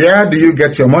 So where do you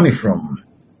get your money from?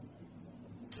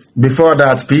 Before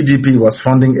that, PDP was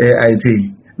funding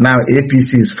AIT. Now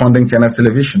APC is funding Channels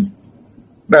Television.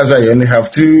 That's why you only have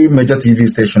 2 major TV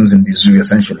stations in the zoo,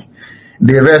 essentially.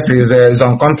 The rest is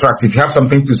on contract. If you have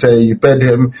something to say, you pay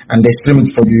them and they stream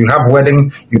it for you. You have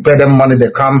wedding, you pay them money,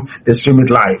 they come, they stream it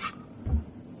live.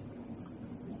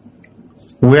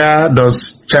 Where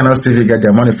does Channels TV get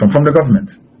their money from? From the government.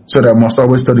 So they must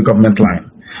always toe the government line.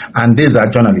 And these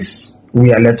are journalists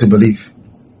we are led to believe.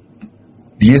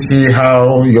 Do you see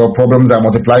how your problems are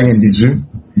multiplying in the zoo?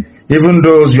 Even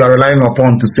those you are relying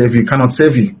upon to save you cannot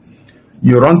save you.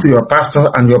 You run to your pastor,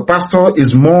 and your pastor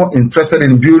is more interested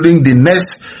in building the next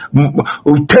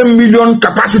 10 million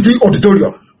capacity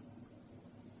auditorium.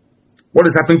 What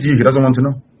is happening to you? He doesn't want to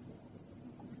know.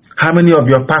 How many of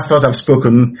your pastors have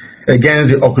spoken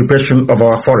against the occupation of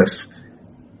our forests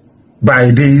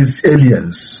by these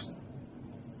aliens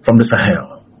from the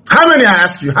Sahel? How many, I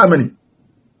ask you, how many?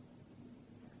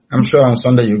 I'm sure on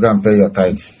Sunday you go and pay your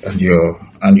tithe and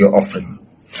your offering.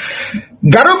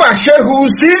 Garuba Shehu,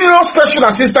 senior special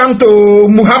assistant to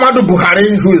Muhammadu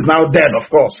Buhari, who is now dead, of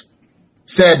course,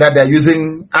 said that they're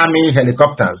using army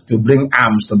helicopters to bring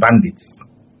arms to bandits.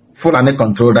 Fulani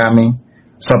controlled army,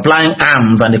 supplying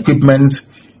arms and equipment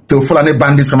to Fulani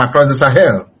bandits from across the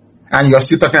Sahel. And you're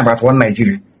still talking about one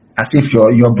Nigeria, as if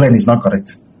your brain is not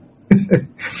correct.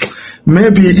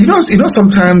 Maybe, you know,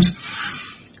 sometimes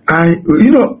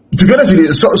to be honest with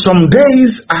you, some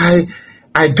days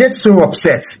I get so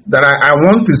upset that I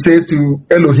want to say to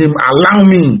Elohim, allow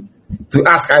me to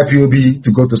ask IPOB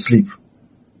to go to sleep.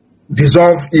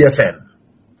 Dissolve ESN.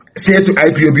 Say to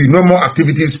IPOB, no more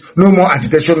activities, no more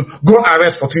agitation, go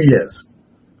arrest for 2 years.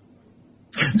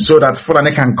 So that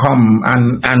Fulani can come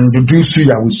and do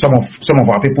suya with some of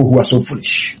our people who are so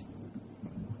foolish.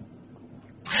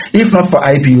 If not for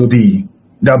IPOB,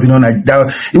 there will be no Nigeria.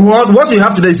 What you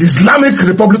have today is Islamic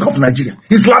Republic of Nigeria.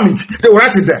 Islamic. They will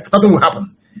write it there. Nothing will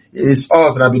happen. It's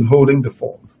all that have been holding the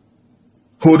fort,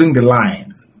 holding the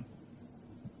line.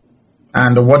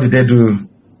 And what did they do?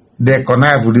 They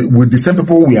connive with the same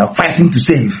people we are fighting to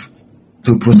save,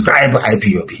 to prescribe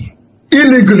IPOB.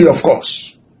 Illegally, of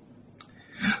course.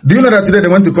 Do you know that today they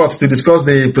went to court to discuss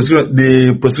the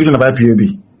prosecution of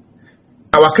IPOB?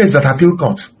 Our case is at appeal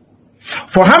court.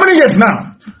 For how many years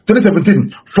now?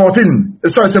 2017, 17,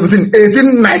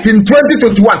 18, 19, 20,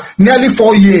 21, nearly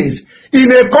 4 years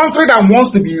in a country that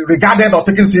wants to be regarded or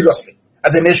taken seriously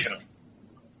as a nation.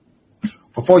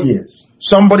 For 4 years,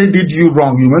 somebody did you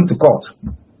wrong, you went to court.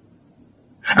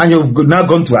 And you've now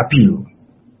gone to appeal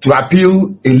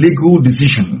a legal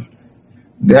decision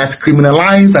that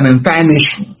criminalized an entire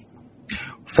nation.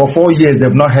 For 4 years,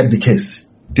 they've not heard the case.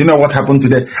 Do you know what happened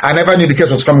today? I never knew the case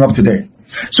was coming up today.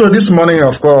 So this morning,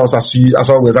 of course, as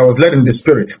always, I was led in the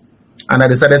spirit, and I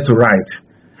decided to write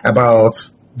about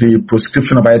the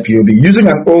proscription of IPOB using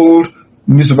an old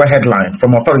newspaper headline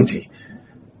from Authority,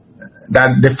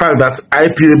 that the fact that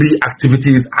IPOB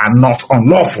activities are not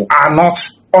unlawful,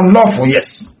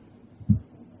 yes.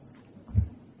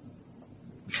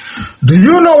 Do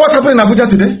you know what happened in Abuja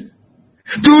today?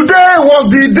 Today was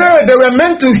the day they were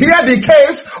meant to hear the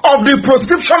case of the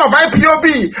proscription of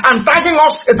IPOB and tagging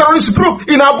us a terrorist group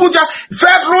in Abuja,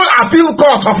 Federal Appeal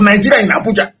Court of Nigeria in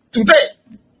Abuja today.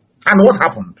 And what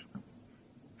happened?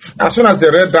 As soon as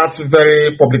they read that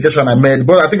very publication I made,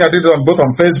 I think I did it both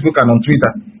on Facebook and on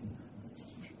Twitter,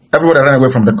 everybody ran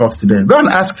away from the court today. Go and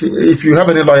ask if you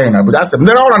have any lawyer in Abuja. Ask them.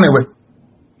 They all ran away.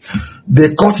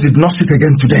 The court did not sit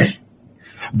again today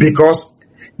because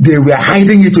they were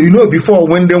hiding it. You know, before,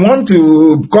 when they want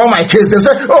to call my case, they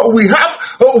say, oh, we have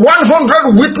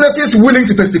 100 witnesses willing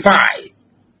to testify.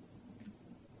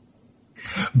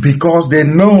 Because they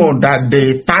know that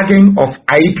the tagging of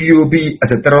IPOB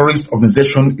as a terrorist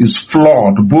organization is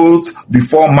flawed, both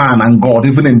before man and God,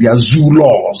 even in their zoo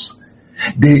laws.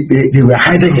 They were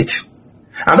hiding it.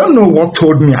 I don't know what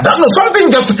told me. I don't know. Something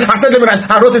just, I said,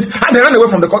 I wrote it, and they ran away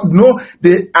from the court. No,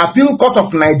 the Appeal Court of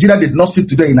Nigeria did not sit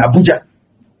today in Abuja,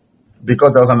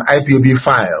 because there was an IPOB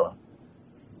file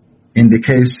in the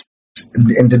case,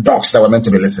 in the docs that were meant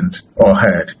to be listened or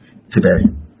heard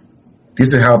today. This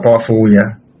is how powerful we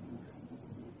are.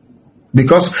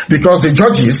 Because the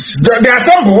judges, they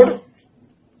assembled,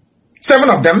 7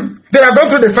 of them, they have gone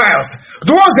through the files.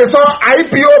 The ones they saw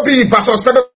IPOB versus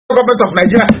Federal Government of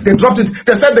Nigeria, they dropped it.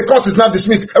 They said the court is now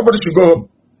dismissed. Everybody should go home.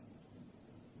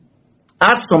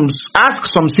 Ask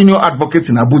some senior advocates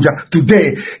in Abuja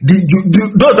today.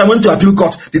 Those that went to appeal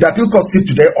court, did appeal court sit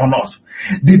today or not?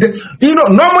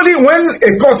 Normally when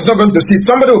a court is not going to sit,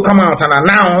 somebody will come out and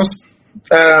announce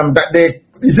that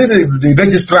the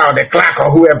registrar or the clerk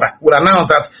or whoever will announce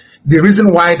that the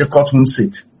reason why the court won't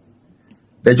sit.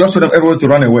 They just told everyone to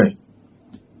run away.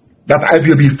 That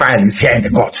IPOB file is here in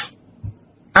the court.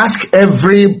 Ask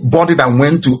everybody that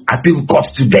went to appeal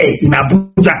court today in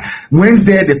Abuja,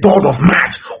 Wednesday, the 3rd of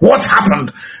March, what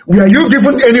happened? Were you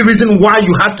given any reason why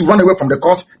you had to run away from the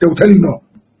court? They will tell you no.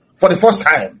 For the first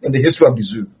time in the history of the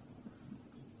zoo.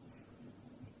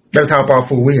 That's how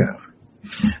powerful we are.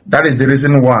 That is the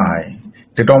reason why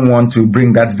they don't want to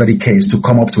bring that very case to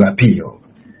come up to appeal.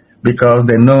 Because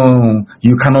they know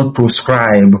you cannot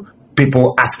proscribe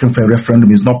people asking for a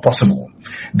referendum. Is not possible.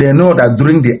 They know that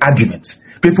during the argument,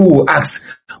 people will ask,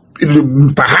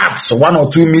 perhaps 1 or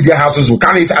 2 media houses will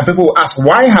carry it, and people will ask,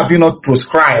 why have you not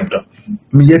proscribed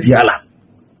Miyet Yala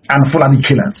and Fulani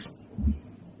killers?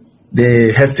 They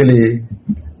didn't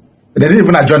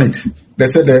even adjourn it. They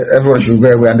said that everyone should go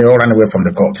away, and they all ran away from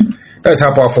the court. That's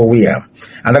how powerful we are.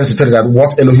 And that is to tell you that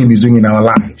what Elohim is doing in our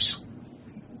lives.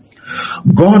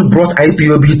 God brought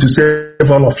IPOB to save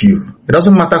all of you. It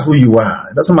doesn't matter who you are.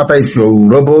 It doesn't matter if you're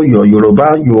Urobo, you're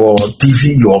Yoruba, you're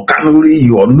TV, you're Kanuri,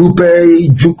 you're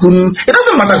Nupe, Jukun. It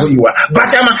doesn't matter who you are.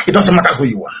 Bachama, it doesn't matter who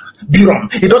you are.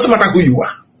 Birom, it doesn't matter who you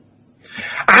are.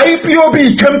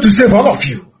 IPOB came to save all of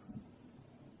you.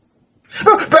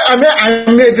 But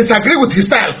I may disagree with his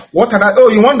style. What are that? Oh,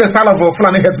 you want the style of a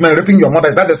Fulani headsman raping your mother?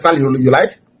 Is that the style you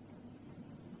like?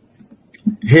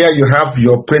 Here you have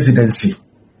your presidency.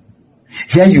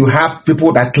 Here you have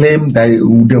people that claim that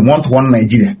they want one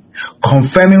Nigeria,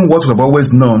 confirming what we've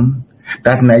always known,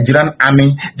 that Nigerian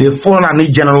army, the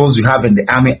Fulani generals you have in the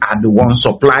army are the ones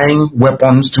supplying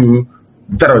weapons to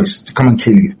terrorists to come and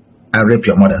kill you and rape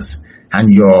your mothers.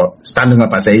 And you're standing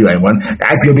up and saying you are one.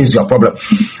 IPOB is your problem.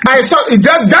 I saw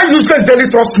that useless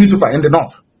Daily Trust newspaper in the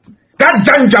north. That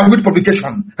Janjaweed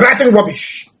publication, writing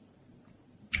rubbish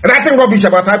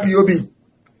about IPOB.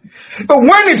 But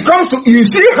when it comes to, you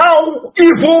see how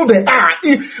evil they are.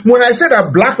 When I say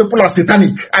that black people are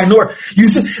satanic, I know.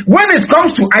 You see, when it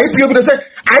comes to IPOB, they say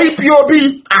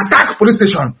IPOB attack police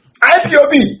station.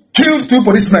 IPOB killed 2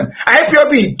 policemen.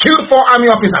 IPOB killed 4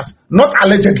 army officers. Not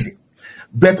allegedly.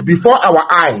 But before our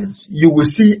eyes, you will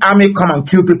see army come and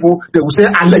kill people. They will say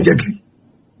allegedly.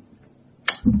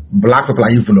 Black people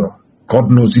are evil.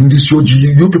 God knows. In this show,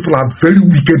 you people are very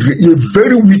wicked. A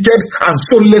very wicked and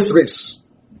soulless race.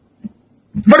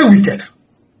 Very wicked.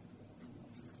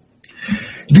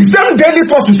 The same Daily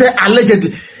Trust will say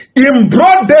allegedly. In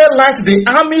broad daylight, the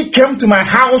army came to my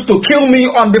house to kill me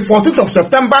on the 14th of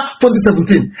September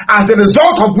 2017. As a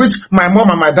result of which my mom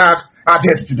and my dad are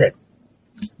dead today.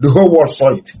 The whole world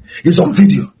saw it. It's on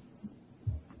video.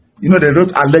 You know, they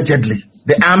wrote allegedly.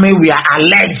 The army were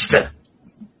alleged.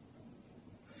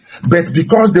 But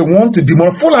because they want to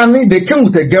demolish Fulani, they came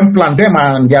with a game plan, them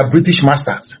and their British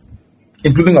masters,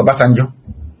 including Obasanjo.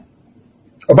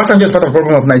 Obasanjo is part of the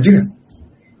problem of Nigeria.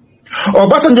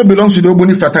 Obasanjo belongs to the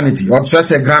Ogboni fraternity, or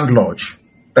just a Grand Lodge,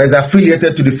 that is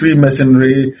affiliated to the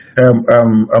Freemasonry,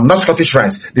 not Scottish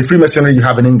Rites, the Freemasonry you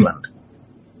have in England.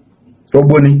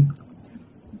 Ogboni.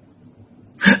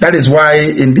 That is why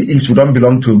in the East we don't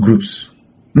belong to groups.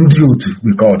 Ndiut,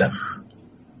 we call them.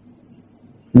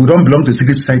 We don't belong to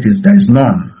secret societies. There is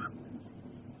none.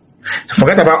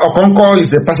 Forget about Okonko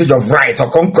is a passage of right.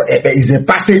 Okonko is a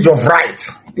passage of right.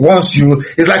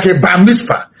 It's like a bar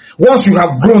mitzvah. Once you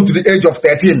have grown to the age of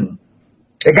 13,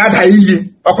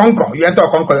 Okonko, you enter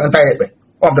Okonko, you enter Ebe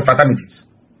of the fraternities.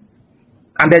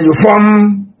 And then you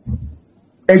form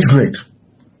age grade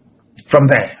from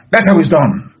there. That's how it's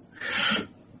done.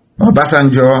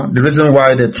 Obasanjo, the reason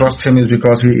why they trust him is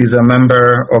because he is a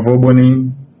member of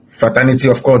Ogboni fraternity,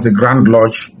 of course, the Grand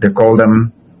Lodge, they call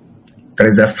them, that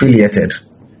is affiliated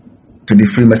to the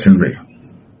Freemasonry.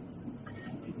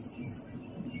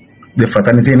 The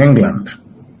fraternity in England.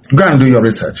 Go and do your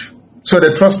research. So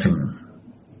they trust him.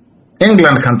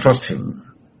 England can trust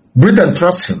him. Britain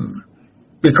trusts him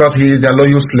because he is their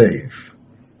loyal slave.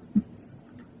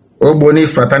 Ogboni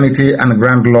fraternity and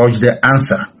Grand Lodge, they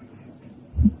answer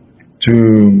to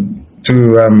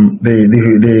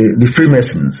the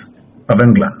Freemasons of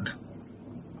England.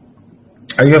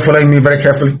 Are you following me very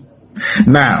carefully?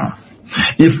 Now,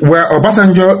 if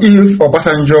Obasanjo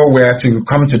were to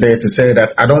come today to say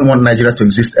that I don't want Nigeria to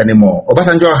exist anymore,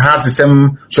 Obasanjo has the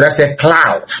same, should I say,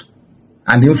 clout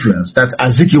and influence that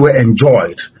Azikiwe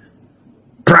enjoyed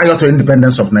prior to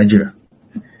independence of Nigeria.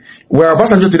 Were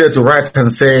Obasanjo today to write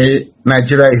and say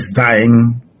Nigeria is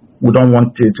dying, we don't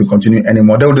want it to continue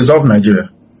anymore, they will dissolve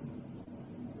Nigeria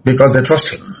because they trust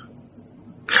him.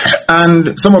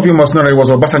 And some of you must know that it was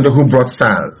Obasanjo who brought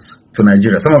SARS to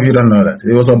Nigeria. Some of you don't know that.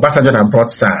 It was Obasanjo that brought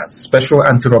SARS, Special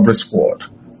Anti-Robbery Squad.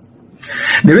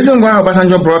 The reason why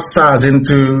Obasanjo brought SARS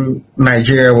into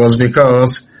Nigeria was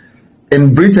because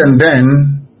in Britain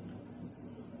then,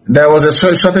 there was a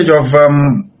shortage of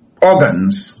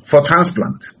organs for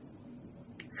transplant.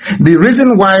 The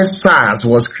reason why SARS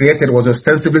was created was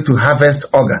ostensibly to harvest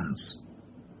organs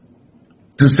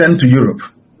to send to Europe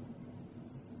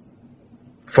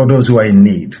for those who are in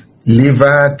need.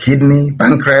 Liver, kidney,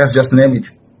 pancreas, just name it.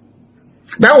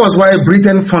 That was why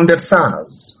Britain funded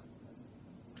SARS.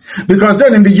 Because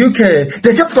then in the UK,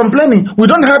 they kept complaining, we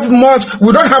don't have much,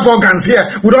 we don't have organs here.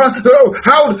 We don't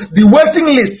how the waiting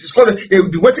list, it's called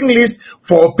the waiting list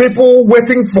for people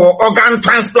waiting for organ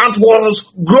transplant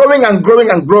was growing and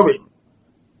growing and growing.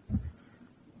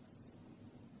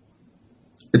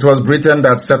 It was Britain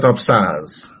that set up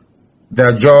SARS.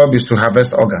 Their job is to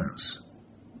harvest organs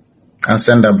and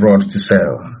send abroad to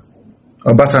sell.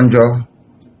 Obasanjo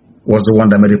was the one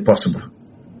that made it possible.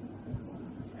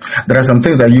 There are some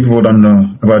things that you people don't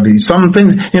know about these. Some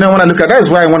things, when I look at, that is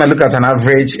why when I look at an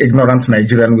average ignorant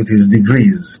Nigerian with his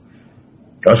degrees,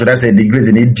 or should I say degrees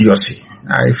in idiocy,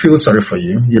 I feel sorry for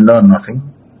you. You know nothing.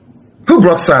 Who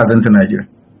brought SARS into Nigeria?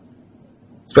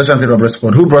 Special Anti-Robbery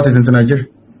Squad. Who brought it into Nigeria?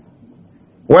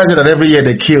 Why is it that every year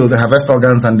they kill, they harvest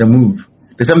organs and they move?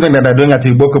 The same thing that they're doing at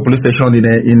Iboko police station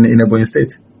in Ebonyi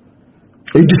State.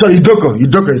 Sorry,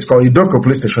 Idoko is called Idoko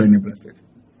police station in Ebonyi State.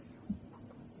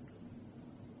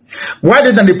 Why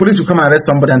didn't the police come and arrest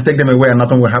somebody and take them away and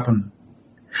nothing will happen?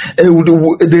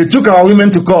 They took our women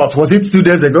to court. Was it 2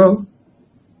 days ago?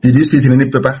 Did you see it in any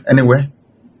paper anywhere?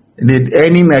 Did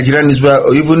any Nigerian Israel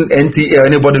or even NTA or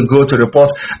anybody go to report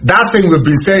that thing we've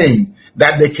been saying,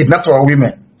 that they kidnapped our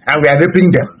women and we are raping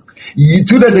them? 2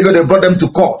 days ago they brought them to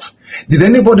court. Did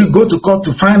anybody go to court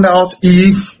to find out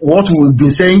if what we've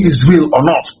been saying is real or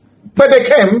not? But they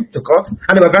came to court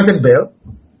and they were granted bail.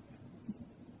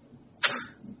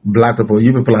 Black people,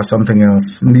 you people are something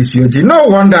else. No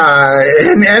wonder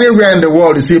anywhere in the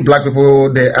world you see black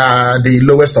people, they are the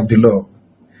lowest of the low.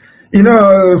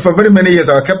 For very many years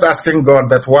I kept asking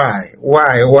God that why?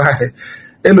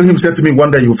 Elohim said to me, one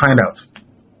day you'll find out.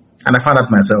 And I found out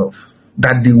myself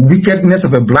that the wickedness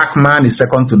of a black man is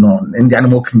second to none in the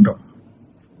animal kingdom.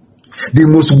 The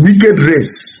most wicked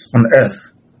race on earth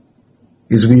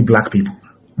is we black people.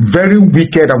 Very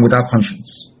wicked and without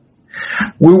conscience.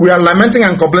 We were lamenting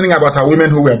and complaining about our women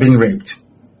who were being raped.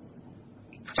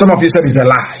 Some of you said it's a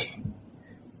lie.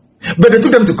 But they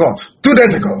took them to court 2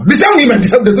 days ago. The same women, they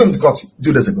took them to court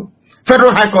 2 days ago.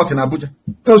 Federal High Court in Abuja.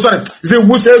 Oh, sorry. The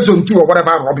Wuse Zone 2 or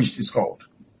whatever rubbish is called.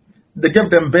 They gave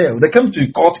them bail. They came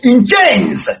to court in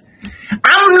chains.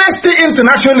 Amnesty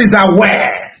International is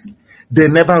aware. They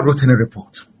never wrote any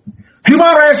report.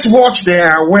 Human Rights Watch, they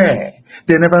are aware.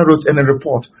 They never wrote any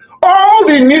report. All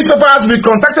the newspapers, we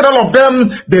contacted all of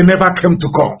them, they never came to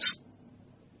court.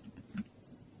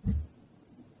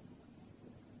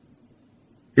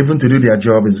 Even to do their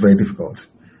job is very difficult.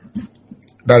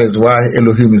 That is why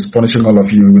Elohim is punishing all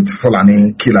of you with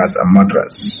Fulani killers and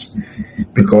murderers.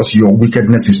 Because your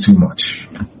wickedness is too much.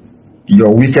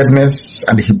 Your wickedness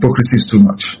and hypocrisy is too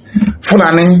much.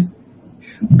 Fulani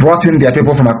brought in their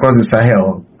people from across the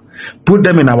Sahel, put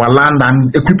them in our land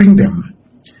and equipping them.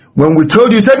 When we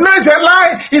told you, said, no, it's a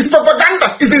lie, it's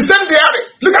propaganda, it's incendiary.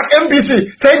 Look at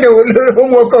NBC saying they will,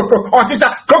 or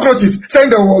cockroaches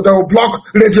saying they will block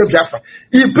Radio Biafra.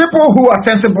 If people who are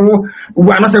sensible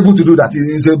were not able to do that,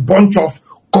 it is a bunch of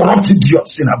corrupt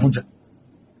idiots in Abuja.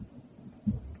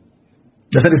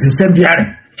 They said it's incendiary,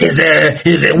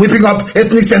 he's whipping up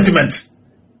ethnic sentiment.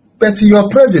 But your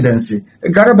presidency,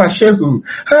 Garba Shehu,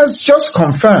 has just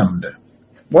confirmed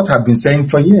what I've been saying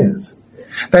for years.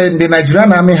 That the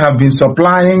Nigerian army have been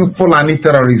supplying Fulani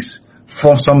terrorists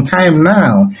for some time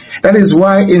now. That is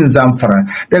why in Zamfara,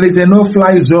 there is a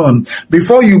no-fly zone.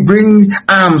 Before you bring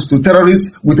arms to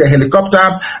terrorists with a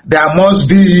helicopter, there must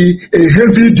be a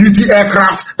heavy-duty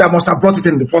aircraft that must have brought it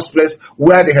in the first place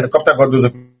where the helicopter got those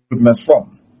equipment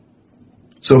from.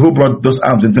 So who brought those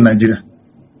arms into Nigeria?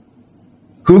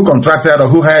 Who contracted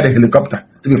or who hired a helicopter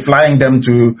to be flying them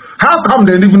to? How come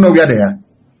they don't even know where they are?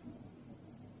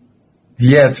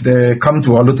 Yet they come to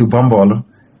Olu to bomb Olu,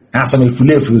 and some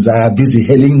Ifulefus are busy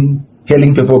hailing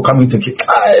people coming to kill.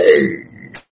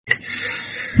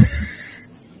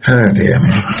 Oh dear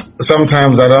me.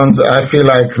 Sometimes I feel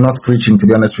like not preaching, to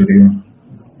be honest with you.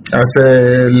 I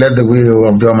say, let the will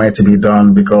of the Almighty be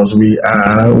done, because we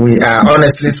are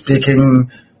honestly speaking,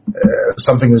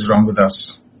 something is wrong with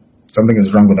us. Something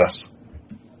is wrong with us.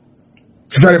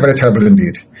 It's very, very terrible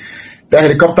indeed. The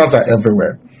helicopters are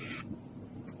everywhere.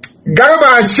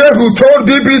 Garba Shehu told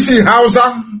BBC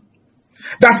Hausa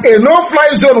that a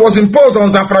no-fly zone was imposed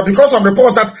on Zamfara because of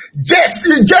reports that jets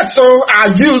are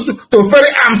used to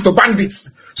ferry arms to bandits.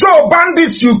 So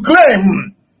bandits, you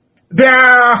claim, they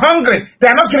are hungry, they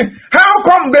are not killing. How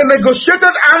come they negotiated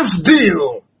arms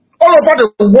deal all over the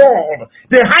world?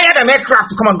 They hired an aircraft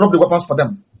to come and drop the weapons for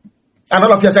them. And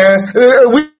all of you say,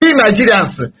 we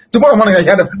Nigerians, tomorrow morning I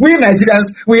hear them, we Nigerians,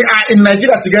 we are in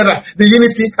Nigeria together, the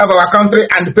unity of our country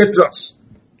and the patriots.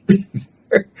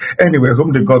 Anyway,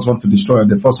 whom the gods want to destroy,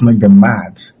 they first make them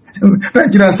mad.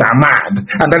 Nigerians are mad,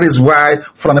 and that is why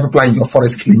Fulani people are in your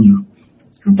forest killing you.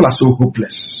 People are so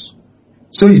hopeless,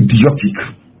 so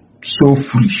idiotic, so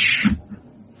foolish.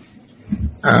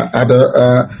 I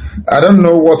don't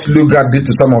know what Lugard did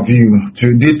to some of you,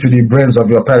 did to the brains of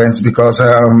your parents, because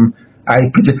I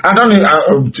pity. I don't know,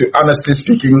 honestly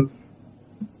speaking,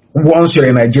 once you're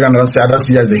in Nigeria, I don't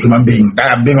see you as a human being.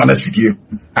 I'm being honest with you.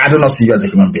 I do not see you as a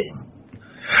human being.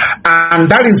 And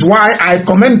that is why I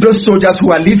commend those soldiers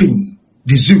who are leaving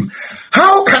the zoo.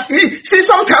 How can, see,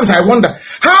 sometimes I wonder,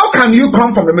 how can you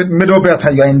come from the middle belt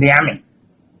and you are in the army?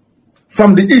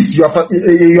 From the east, you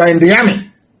are in the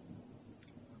army.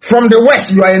 From the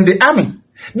west, you are in the army.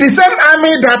 The same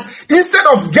army that instead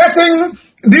of getting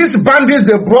these bandits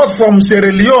they brought from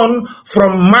Sierra Leone,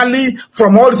 from Mali,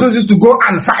 from all these places to go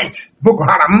and fight Boko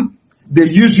Haram, they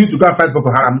use you to go and fight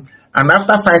Boko Haram. And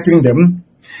after fighting them,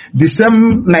 the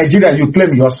same Nigeria you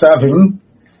claim you're serving,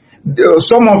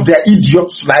 some of their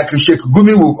idiots like Sheikh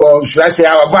Gumi, or should I say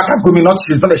Abubakar Gumi,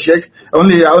 he's not a sheikh,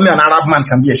 only an Arab man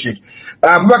can be a sheikh.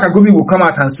 Abubakar Gumi will come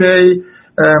out and say,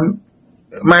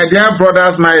 my dear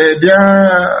brothers, my dear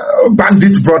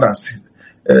bandit brothers,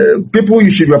 people you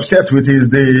should be upset with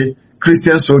is the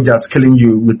Christian soldiers killing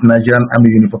you with Nigerian army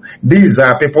uniform. These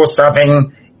are people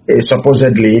serving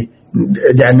supposedly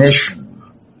their nation.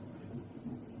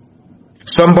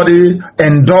 Somebody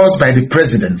endorsed by the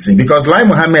presidency, because Lai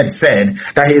Mohammed said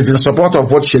that he is in support of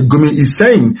what Sheikh Gumi is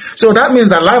saying. So that means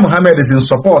that Lai Mohammed is in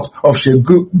support of Sheikh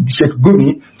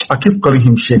Gumi. I keep calling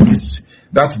him Sheikh.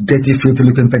 That's dirty, filthy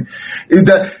looking thing.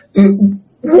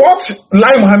 What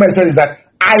Lai Mohammed said is that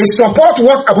I support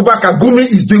what Abubakar Gumi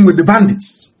is doing with the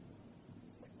bandits,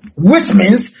 which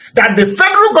means that the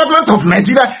federal government of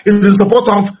Nigeria is in support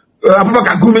of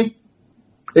Abubakar Gumi,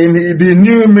 the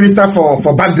new minister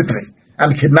for banditry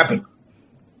and kidnapping.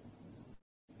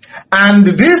 And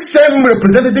this same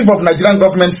representative of Nigerian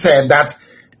government said that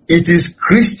it is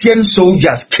Christian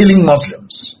soldiers killing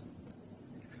Muslims,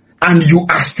 and you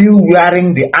are still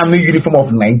wearing the army uniform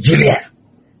of Nigeria.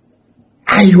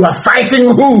 And you are fighting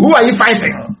who? Who are you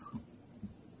fighting?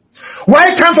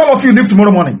 Why can't all of you leave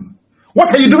tomorrow morning?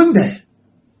 What are you doing there?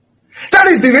 That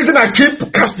is the reason I keep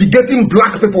castigating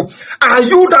black people. Are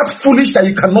you that foolish that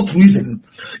you cannot reason?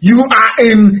 You are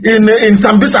in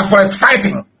Sambisa forest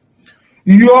fighting.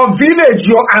 Your village,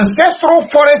 your ancestral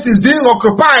forest is being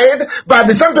occupied by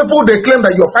the same people they claim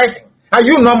that you're fighting. Are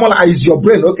you normal? Is your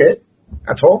brain okay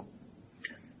at all?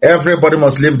 Everybody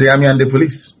must leave the army and the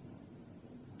police.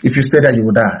 If you stay there, you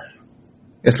will die.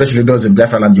 Especially those in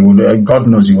Biafra land, God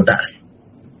knows you will die.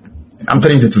 I'm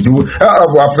telling you the truth.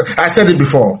 I said it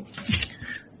before.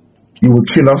 You will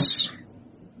kill us.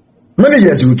 Many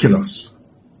years you will kill us.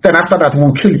 Then after that, we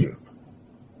will kill you.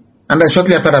 And then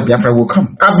shortly after that, Biafra will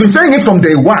come. I've been saying it from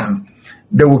day one.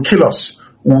 They will kill us.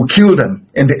 We will kill them.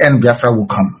 In the end, Biafra will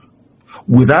come.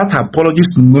 Without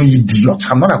apologies, no idiot.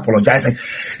 I'm not apologizing.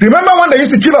 Remember when they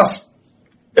used to kill us?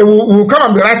 We will come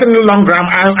and be writing long gram.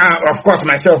 Of course,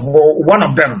 myself, one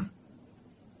of them.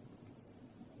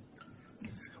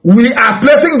 We are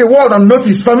placing the world on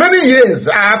notice for many years.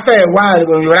 After a while,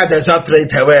 when you write, they just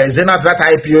straight away. Is it not that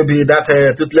IPOB, that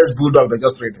toothless bulldog, they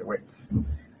just straight away?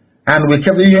 And we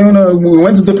kept, we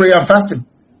went into prayer and fasting.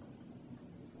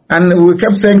 And we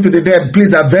kept saying to the dead,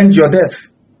 please avenge your death.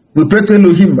 We pray to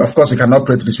Elohim. Of course, we cannot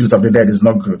pray to the spirit of the dead. It's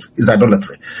not good. It's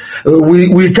idolatry.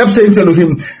 We kept saying to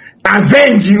Elohim,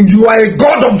 avenge you. You are a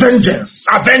God of vengeance.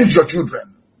 Avenge your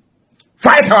children.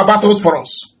 Fight our battles for us.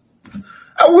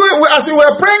 As we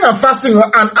were praying and fasting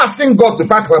and asking God to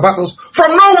fight our battles,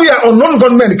 from nowhere unknown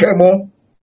gunmen came on.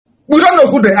 We don't know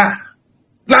who they are.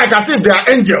 Like as if they are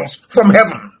angels from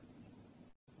heaven.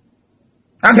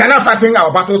 And they are not fighting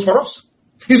our battles for us.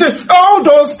 You see, all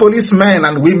those policemen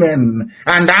and women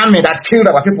and the army that killed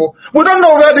our people, we don't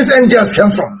know where these angels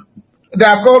came from. They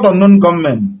are called unknown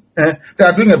gunmen. They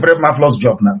are doing a very marvelous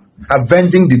job now,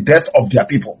 avenging the death of their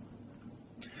people.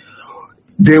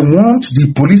 They want the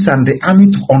police and the army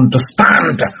to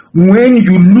understand when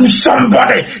you lose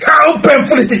somebody, how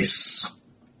painful it is.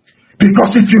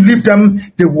 Because if you leave them,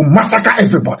 they will massacre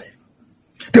everybody.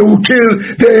 They will kill.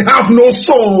 They have no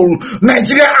soul.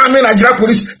 Nigeria army, Nigeria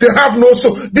police, they have no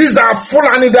soul. These are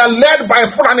Fulani. They are led by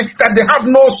Fulani that they have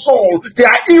no soul. They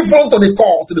are evil to the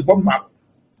core, to the bone marrow.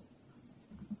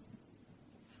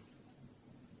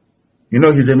 You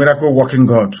know, he's a miracle working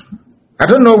God. I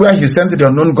don't know where he sent the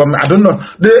unknown gunmen. I don't know.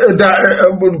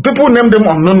 People name them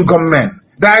unknown gunmen.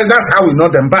 That's how we know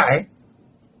them by.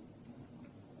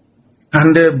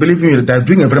 And believe me, they're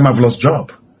doing a very marvelous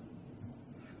job.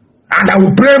 And I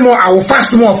will pray more, I will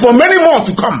fast more, for many more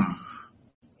to come.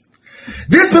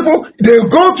 These people, they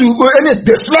go to,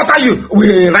 they slaughter you.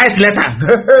 We write letter.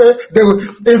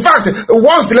 In fact,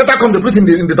 once the letter comes, they put it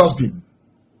in the dustbin.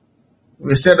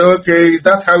 We said, okay, is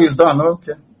that how it's done?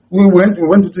 Okay. We went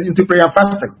into prayer and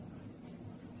fasting.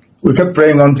 We kept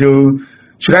praying until,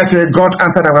 should I say, God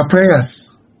answered our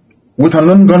prayers with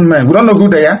unknown gunmen. We don't know who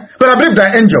they are, but I believe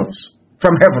they're angels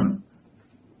from heaven.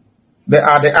 They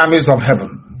are the armies of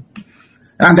heaven.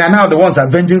 And they are now the ones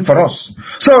avenging for us.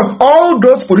 So all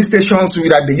those police stations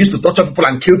that they used to torture people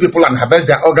and kill people and harvest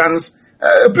their organs,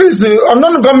 please,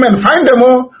 unknown gunmen, find them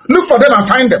all. Look for them and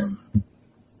find them.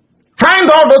 Find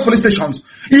all those police stations.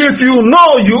 If you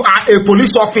know you are a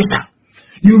police officer,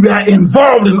 you were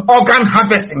involved in organ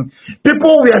harvesting,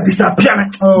 people were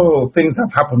disappearing. Oh, things have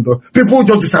happened though. People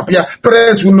just disappear.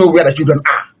 Parents will know where the children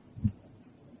are.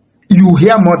 You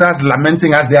hear mothers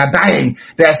lamenting as they are dying.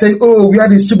 They are saying, oh, we are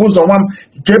the Chibuzon.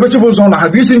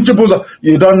 Have you seen Chibuzon?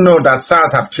 You don't know that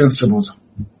SARS have killed Chibuzon.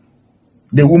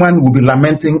 The woman will be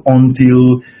lamenting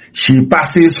until she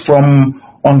passes from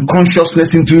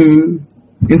unconsciousness into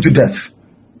death.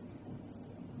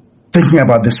 Thinking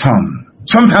about the son.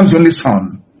 Sometimes the only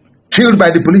son. Killed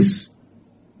by the police.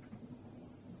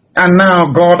 And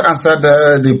now God answered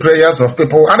the prayers of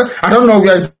people. I don't know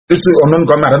where this unknown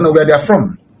government, I don't know where they are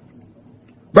from.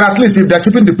 But at least if they're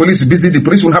keeping the police busy, the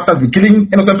police won't have to be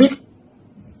killing innocent people.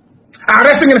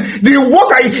 Arresting they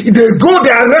go,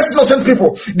 they arrest innocent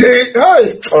people.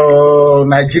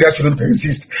 Nigeria shouldn't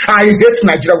exist. I hate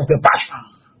Nigeria with a passion.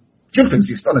 Shouldn't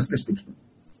exist, honestly speaking.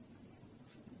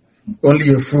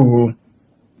 Only a fool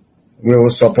will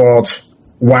support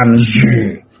one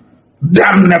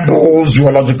damnable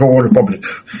zoological republic.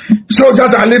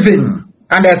 Soldiers are living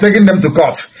and they're taking them to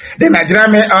court. The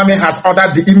Nigerian army has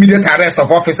ordered the immediate arrest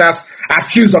of officers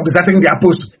accused of deserting their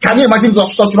post. Can you imagine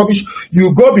such rubbish?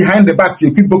 You go behind the back,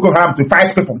 you keep Boko Haram to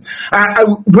fight people.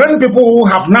 When people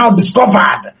have now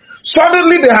discovered,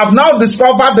 suddenly they have now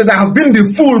discovered that they have been the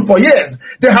fool for years.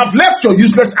 They have left your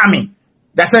useless army.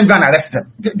 They're saying go and arrest them.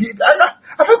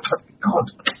 I don't talk, God.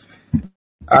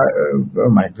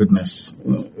 Oh my goodness.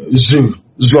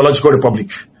 Zoological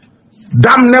Republic.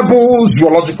 Damnable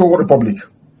Zoological Republic.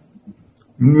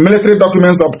 Military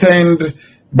documents obtained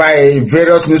by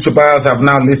various newspapers have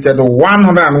now listed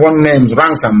 101 names,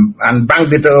 ranks, and bank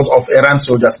details of Iran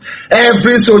soldiers.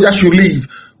 Every soldier should leave.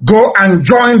 Go and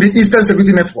join the Eastern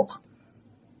Security Network.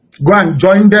 Go and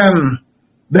join them.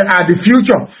 They are the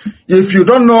future. If you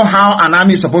don't know how an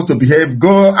army is supposed to behave,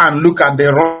 go and look at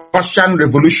the Russian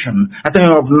Revolution. I think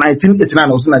of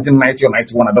 1989 or 1990 or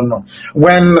 91, I don't know.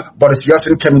 When Boris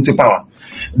Yeltsin came into power.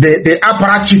 The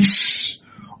apparatchiks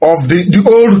of the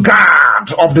old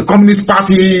guard of the Communist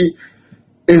Party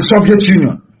in Soviet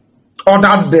Union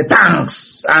ordered the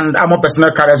tanks and armored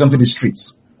personnel carriers onto the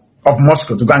streets of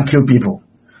Moscow to go and kill people.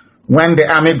 When the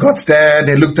army got there,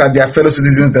 they looked at their fellow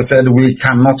citizens, they said, we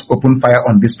cannot open fire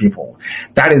on these people.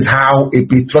 That is how a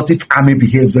patriotic army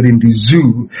behaves in the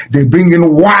zoo. They bring in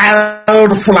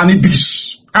wild Fulani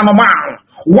beasts, animal,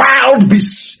 wild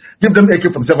beasts, give them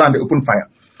AK-47 and they open fire.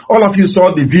 All of you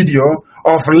saw the video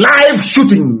of live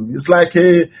shooting. It's like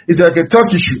a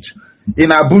turkey shoot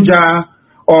in Abuja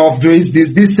of this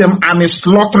same army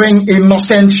slaughtering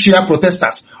innocent Shia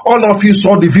protesters. All of you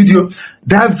saw the video.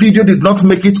 That video did not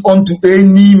make it onto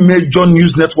any major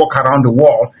news network around the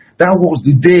world. That was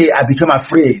the day I became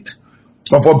afraid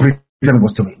of what Britain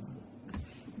was doing.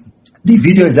 The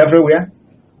video is everywhere.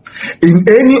 In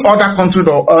any other country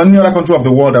or any other country of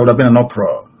the world, there would have been an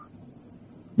uproar.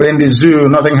 But in the zoo,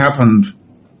 nothing happened.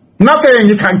 Nothing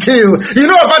you can kill. You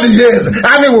know about the years,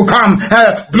 army will come,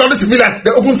 bloody civilians,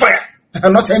 they open fire.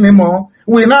 Not anymore.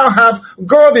 We now have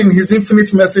God in His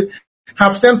infinite mercy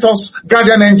have sent us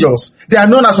guardian angels. They are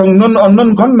known as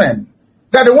unknown gunmen.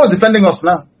 They are the ones defending us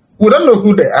now. We don't know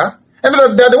who they are. They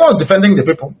are the ones defending the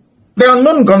people. They are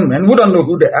unknown gunmen. We don't know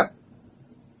who they are.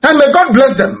 And may God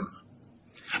bless them.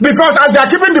 Because as they are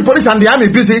keeping the police and the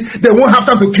army busy, they won't have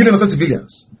time to kill innocent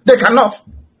civilians. They cannot.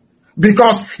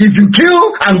 Because if you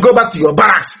kill and go back to your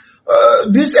barracks,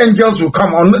 these angels will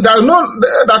come on. They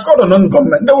are called unknown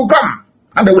gunmen. They will come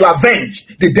and they will avenge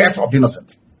the death of the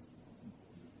innocent.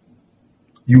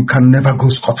 You can never go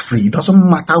scot-free. It doesn't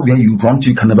matter where you run to,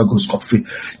 you can never go scot-free.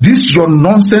 This your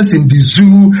nonsense in the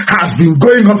zoo has been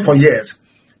going on for years.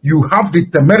 You have the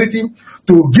temerity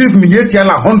to give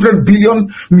Mietiala 100 billion.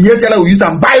 Mietiala will use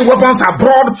and buy weapons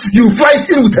abroad. You fly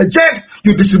in with a jet,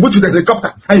 you distribute with a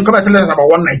helicopter, and you come and tell us about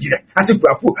one Nigeria. As if we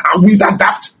are fool. Are we that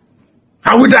daft?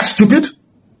 Are we that stupid?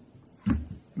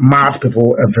 Mad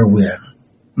people everywhere.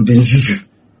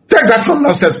 Take that from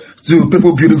nonsense to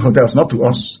people building hotels, not to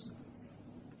us.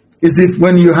 Is if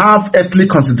when you have earthly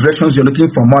considerations, you're looking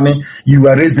for money, you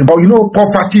are raised in. But you know,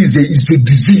 poverty is a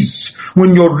disease.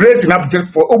 When you're raised in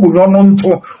abject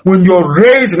when you're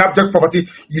raised in abject poverty,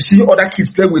 you see other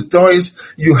kids play with toys,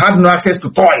 you have no access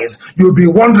to toys. You'll be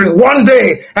wondering, one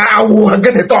day I will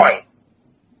get a toy.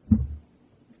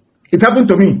 It happened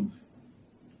to me.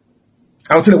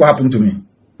 I'll tell you what happened to me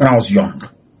when I was young.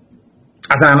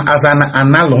 As an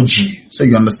analogy, so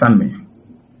you understand me.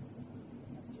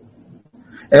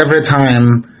 Every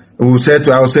time I will say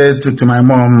to my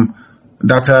mom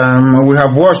that we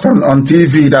have watched on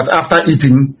TV that after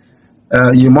eating,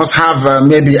 you must have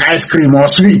maybe ice cream or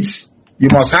sweet. You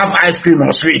must have ice cream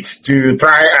or sweet to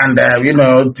try and,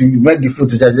 to make the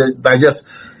food to digest.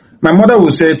 My mother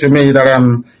will say to me that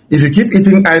if you keep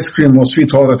eating ice cream or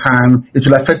sweet all the time, it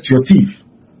will affect your teeth.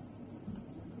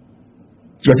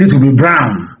 Your teeth will be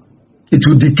brown. It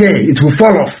will decay. It will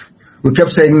fall off. We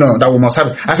kept saying no, that we must have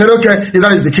it. I said, okay, if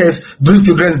that is the case, during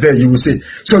Children's Day, you will see.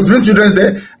 So during Children's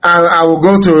Day, I will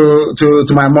go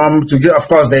to my mom to get, of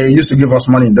course, they used to give us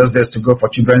money in those days to go for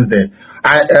Children's Day.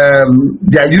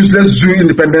 They are useless Zoo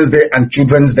Independence Day and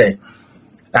Children's Day.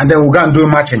 And then we'll go and do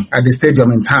matching at the stadium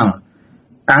in town.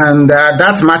 And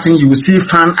that matching, you will see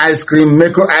fan ice cream,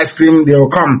 Mako ice cream, they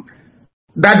will come.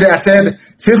 That day I said,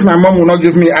 since my mom will not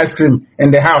give me ice cream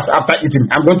in the house after eating,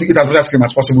 I'm going to eat as much ice cream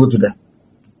as possible today.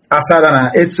 After that,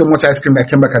 I ate so much ice cream that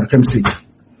I came back and became sick.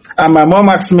 And my mom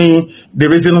asked me the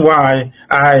reason why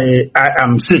I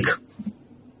am sick.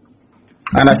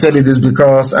 And I said it is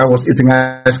because I was eating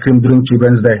ice cream during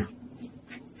Children's Day.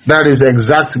 That is the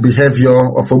exact behavior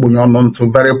of Obunyonon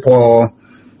to very poor.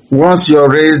 Once you're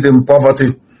raised in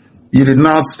poverty, you did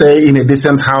not stay in a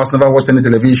decent house, never watched any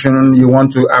television, you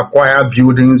want to acquire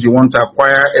buildings, you want to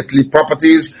acquire earthly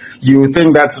properties, you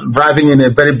think that driving in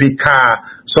a very big car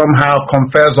somehow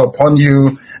confers upon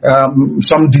you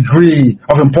some degree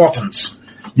of importance.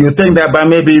 You think that by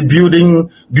maybe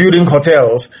building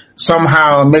hotels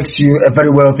somehow makes you a very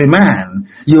wealthy man.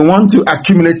 You want to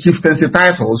accumulate chieftaincy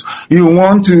titles. You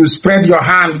want to spread your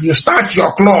hand. You start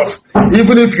your cloth.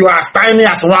 Even if you are as tiny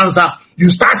as Wanza, you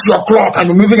start your cloth and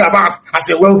you're moving about as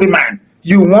a wealthy man.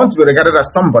 You want to be regarded as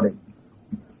somebody.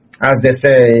 As they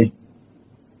say,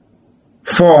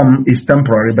 Form is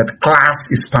temporary, but class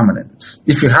is permanent.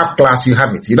 If you have class, you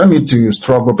have it. You don't need to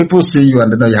struggle. People see you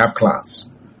and they know you have class.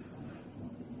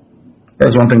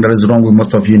 That's one thing that is wrong with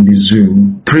most of you in this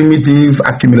zoo. Primitive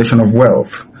accumulation of wealth.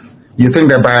 You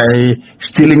think that by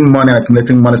stealing money,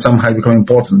 accumulating money, somehow you become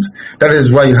important. That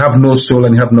is why you have no soul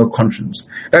and you have no conscience.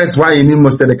 That is why in Imo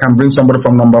State they can bring somebody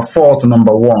from number 4 to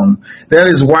number 1. That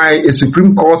is why a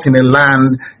Supreme Court in a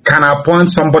land can appoint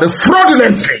somebody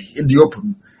fraudulently in the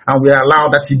open, and we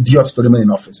allow that idiot to remain in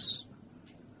office.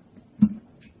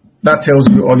 That tells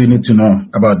you all you need to know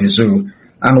about the zoo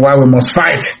and why we must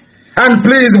fight. And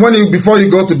please, before you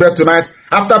go to bed tonight,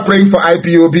 after praying for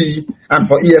IPOB and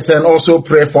for ESN, also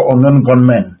pray for unknown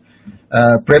gunmen.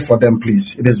 Pray for them,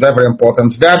 please. It is very, very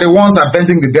important. They are the ones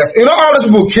avenging the death. You know, all those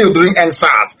people killed during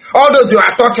NSAS, all those you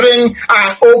are torturing and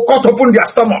cut open their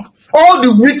stomach, all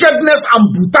the wickedness and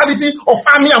brutality of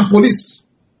army and police.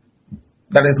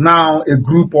 That is now a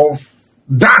group of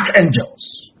dark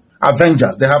angels,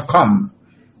 avengers. They have come.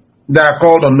 They are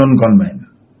called unknown gunmen.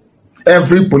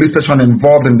 Every police station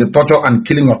involved in the torture and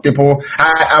killing of people,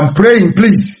 I am praying,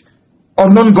 please,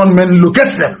 unknown gunmen,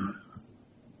 locate them,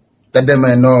 that they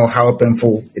may know how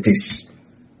painful it is.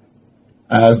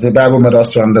 As the Bible made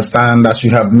us to understand, as you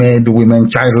have made women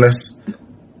childless,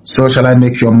 so shall I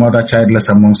make your mother childless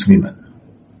amongst women.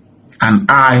 An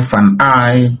eye for an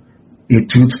eye, a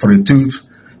tooth for a tooth.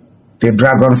 The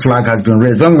dragon flag has been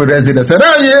raised. When we raised it, they said,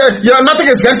 oh yeah, nothing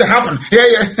is going to happen.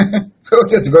 Yeah. Oh,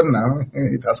 it's good now.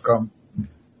 It has come.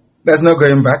 There's no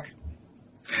going back.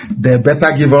 They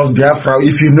better give us Biafra.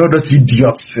 If you know those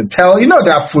idiots, they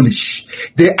are foolish.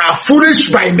 They are foolish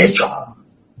by nature.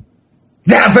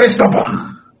 They are very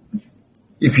stubborn.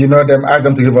 If you know them, ask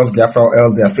them to give us Biafra or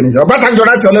else they are finished. But I'm going to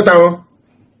write your letter.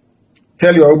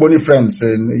 Tell your Oboni friends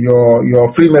and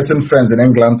your Freemason friends in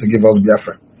England to give us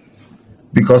Biafra.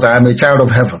 Because I am a child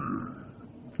of heaven.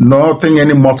 Nothing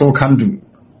any mortal can do.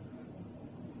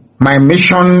 My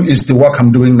mission is the work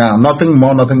I'm doing now. Nothing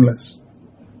more, nothing less.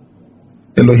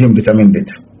 Elohim determined it.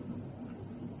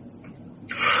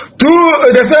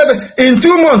 They said in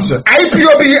 2 months,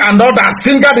 IPOB and others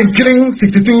fingered in killing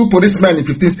 62 policemen in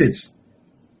 15 states.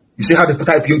 You see how they put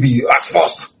IPOB as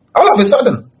first. All of a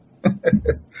sudden.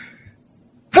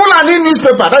 Fulani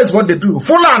newspaper, that is what they do.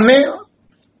 Fulani,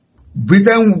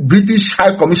 British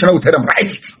High Commissioner will tell them,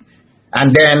 write it.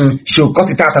 And then she'll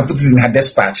cut it out and put it in her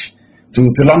dispatch to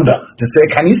London to say,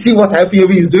 can you see what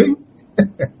IPOB is doing?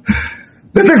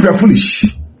 They think they're foolish.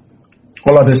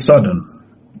 All of a sudden,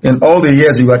 in all the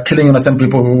years you were killing innocent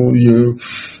people, you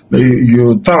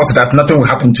thought that nothing will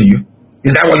happen to you.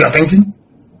 Is that what you're thinking?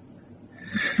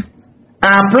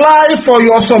 Apply for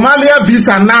your Somalia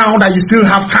visa now that you still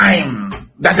have time,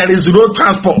 that there is road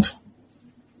transport.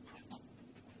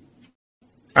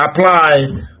 Apply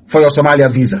for your Somalia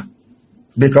visa.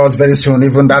 Because very soon,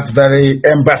 even that very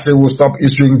embassy will stop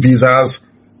issuing visas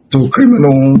to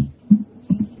criminal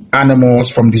animals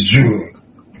from the zoo.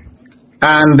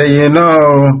 And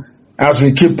as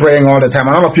we keep praying all the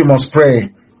time, and all of you must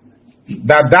pray,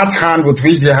 that hand with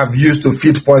which they have used to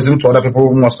feed poison to other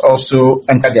people must also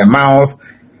enter their mouth.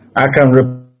 I can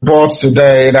report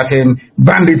today that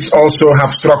bandits also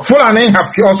have struck. Fulani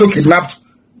have also kidnapped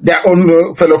their own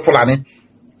fellow Fulani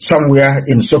somewhere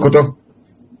in Sokoto.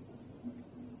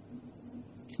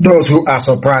 Those who are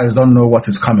surprised don't know what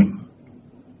is coming,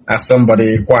 as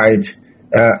somebody quite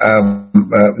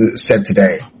said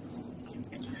today.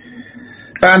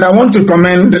 And I want to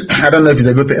commend, I don't know if it's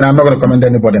a good thing, I'm not going to commend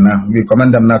anybody now. We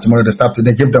commend them now. Tomorrow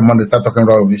they give them money, they start talking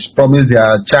rubbish. Promise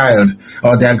their child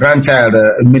or their grandchild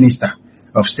a minister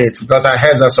of state. Because I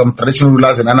heard that some traditional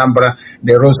rulers in Anambra,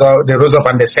 they rose up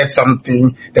and they said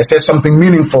something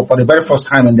meaningful for the very first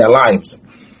time in their lives.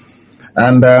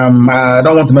 And I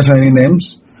don't want to mention any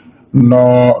names,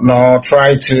 nor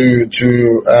try to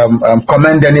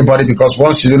commend anybody, because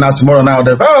once you do that tomorrow now,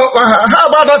 how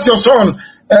about that your son?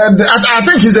 I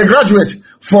think he's a graduate.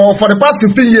 For the past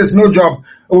 15 years, no job.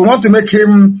 We want to make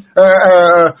him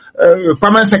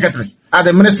permanent secretary at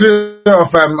the Ministry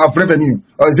of Revenue,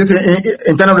 or is it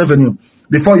Internal Revenue?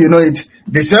 Before you know it,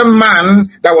 the same man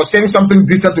that was saying something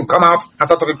decent to come out and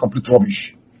start talking complete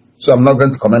rubbish. So I'm not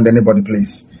going to commend anybody,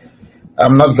 please.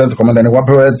 I'm not going to commend anyone,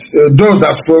 but those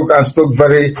that spoke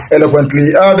very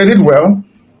eloquently, they did well.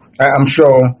 I'm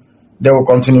sure they will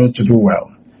continue to do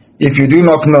well. If you do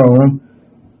not know,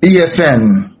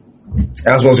 ESN,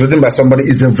 as was written by somebody,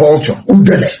 is a vulture.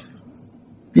 Udele.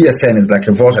 ESN is like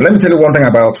a vulture. Let me tell you one thing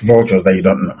about vultures that you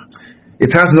don't know.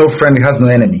 It has no friend, it has no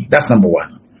enemy. That's number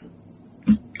one.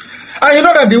 And you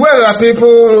know that the way that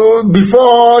people,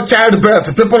 before childbirth,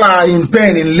 people are in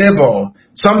pain, in labor.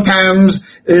 Sometimes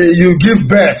you give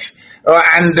birth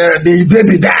and the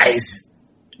baby dies.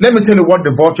 Let me tell you what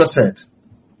the vulture said.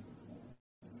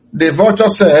 The vulture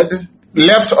said,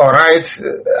 left or right,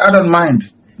 I don't mind.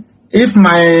 If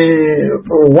my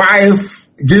wife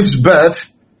gives birth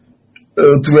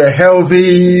to a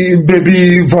healthy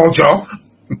baby vulture,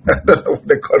 I don't know what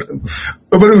they call them,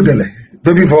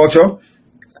 baby vulture,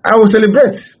 I will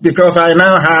celebrate because I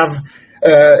now have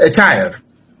a child.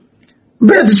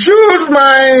 But should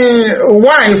my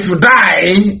wife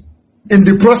die in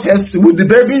the process with the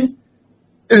baby,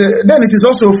 then it is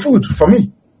also food for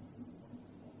me.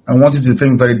 I want you to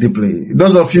think very deeply.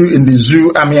 Those of you in the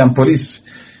zoo, army, and police,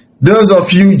 those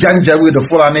of you Janjaweed, the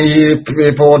Fulani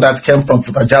people that came from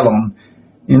Futajalon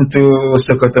into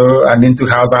Sokoto and into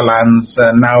Hausa lands,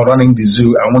 now running the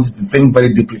zoo, I want you to think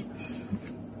very deeply.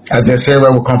 As they say,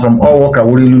 where we come from,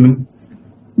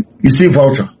 you see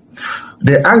vulture.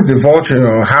 They asked the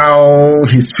vulture how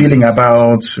he's feeling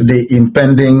about the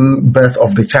impending birth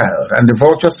of the child. And the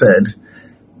vulture said,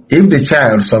 if the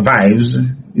child survives,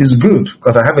 it's good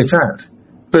because I have a child.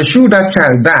 But should that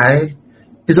child die,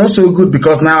 it's also good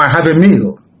because now I have a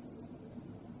meal.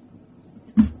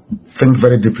 Think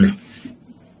very deeply.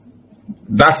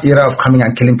 That era of coming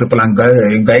and killing people and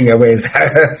going away,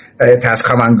 it has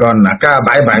come and gone.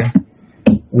 Bye-bye.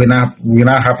 We now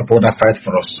have people that fight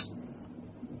for us.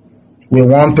 We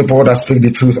want people that speak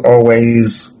the truth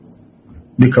always,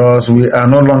 because we are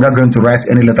no longer going to write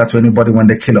any letter to anybody when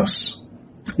they kill us.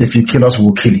 If you kill us,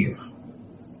 we'll kill you.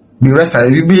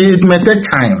 It may take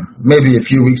time, maybe a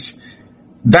few weeks.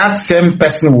 That same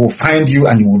person will find you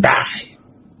and you will die.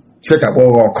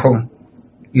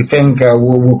 You think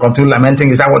we'll continue lamenting?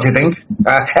 Is that what you think?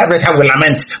 Every time we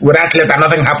lament, we write letter,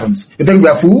 nothing happens. You think we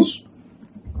are fools?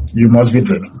 You must be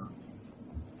dreaming.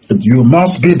 You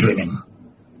must be dreaming.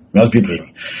 Must be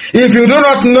dreaming. If you do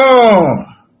not know,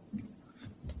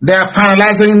 they are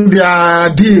finalizing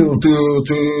their deal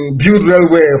to build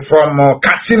railway from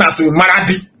Katsina to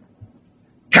Maradi.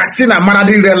 Katsina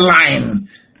Maradi rail line.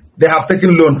 They have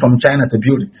taken loan from China to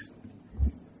build it.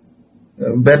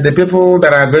 But the people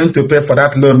that are going to pay for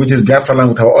that loan, which is Biafra land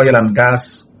with our oil and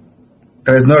gas,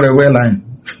 there is no railway line.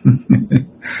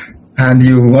 And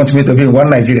you want me to be one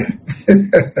Nigeria?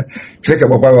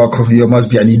 You must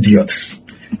be an idiot.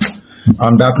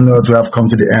 On that note, we have come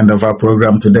to the end of our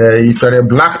program today. If you're a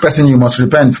black person, you must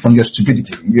repent from your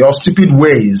stupidity. Your stupid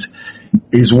ways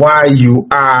is why you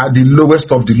are the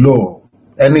lowest of the low.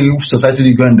 Any society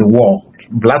you go in the world,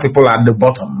 black people are at the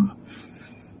bottom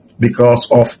because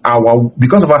of our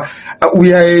we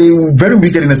are very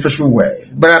wicked in a special way.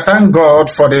 But I thank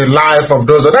God for the life of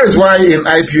those. That is why in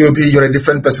IPOB you're a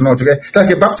different person altogether. It's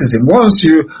like a baptism. Once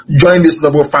you join this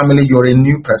noble family, you're a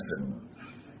new person.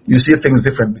 You see things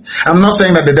differently. I'm not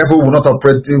saying that the devil will not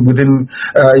operate within,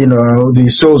 the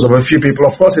souls of a few people.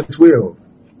 Of course, it will.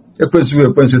 It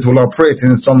will operate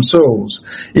in some souls.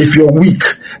 If you're weak,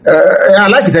 I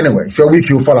like it anyway. If you're weak,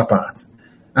 you'll fall apart,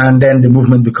 and then the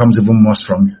movement becomes even more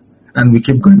strong. And we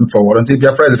keep going forward until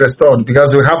Biafra is restored,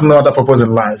 because we have no other purpose in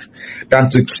life than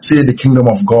to see the kingdom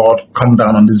of God come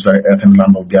down on this very earth and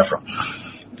land of Biafra.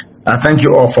 I thank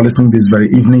you all for listening this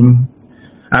very evening.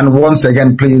 And once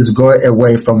again, please go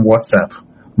away from WhatsApp.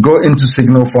 Go into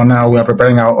Signal for now. We are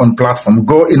preparing our own platform.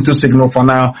 Go into Signal for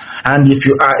now. And if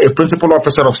you are a principal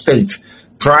officer of state,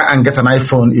 try and get an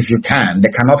iPhone if you can. They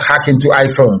cannot hack into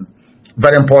iPhone.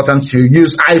 Very important to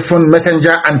use iPhone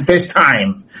Messenger and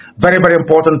FaceTime. Very, very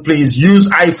important. Please use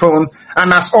iPhone.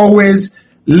 And as always,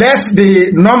 let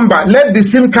the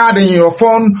SIM card in your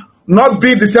phone not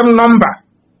be the same number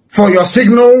for your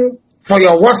Signal, for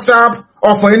your WhatsApp,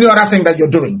 or for any other thing that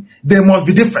you're doing. They must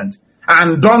be different.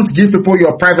 And don't give people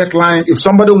your private line. If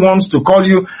somebody wants to call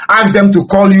you, ask them to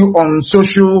call you on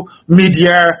social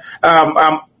media,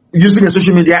 using a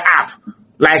social media app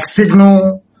like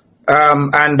Signal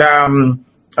and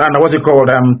what's it called,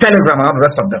 Telegram and all the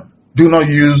rest of them. Do not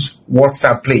use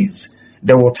WhatsApp, please.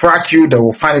 They will track you, they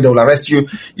will find you, they will arrest you.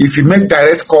 If you make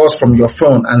direct calls from your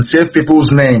phone and save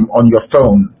people's name on your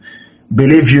phone,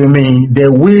 believe you me, they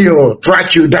will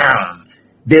track you down.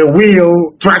 They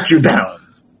will track you down.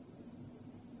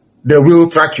 They will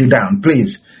track you down,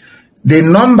 please. The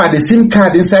number, the SIM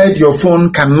card inside your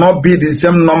phone cannot be the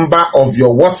same number of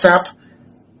your WhatsApp,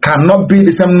 cannot be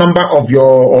the same number of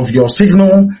your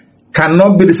Signal,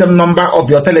 cannot be the same number of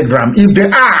your Telegram. If they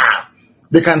are,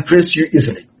 they can trace you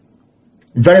easily.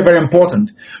 Very, very important.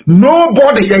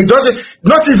 Nobody,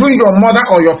 not even your mother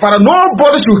or your father,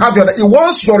 nobody should have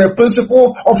once you're a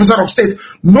principal officer of state,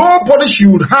 nobody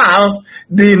should have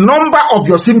the number of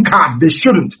your SIM card. They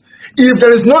shouldn't. If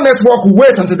there is no network,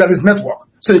 wait until there is network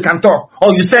so you can talk,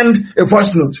 or you send a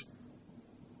voice note.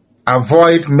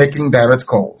 avoid making direct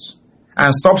calls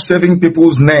and stop saving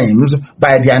people's names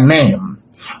by their name.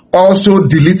 Also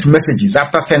delete messages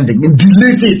after sending.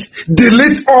 Delete it.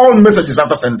 Delete all messages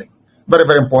after sending. Very,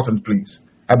 very important, please.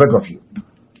 I beg of you.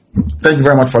 Thank you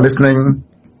very much for listening.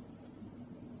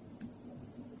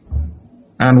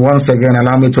 And once again,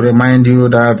 allow me to remind you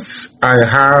that I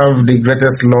have the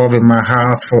greatest love in my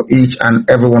heart for each and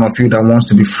every one of you that wants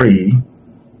to be free.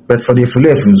 But for the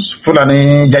Fulefus,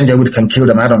 Fulani Janjaweed can kill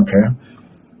them, I don't care.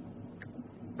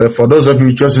 But for those of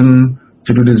you chosen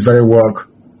to do this very work,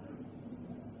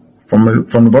 from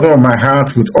the bottom of my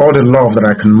heart, with all the love that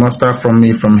I can muster from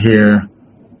me from here,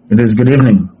 it is good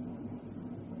evening.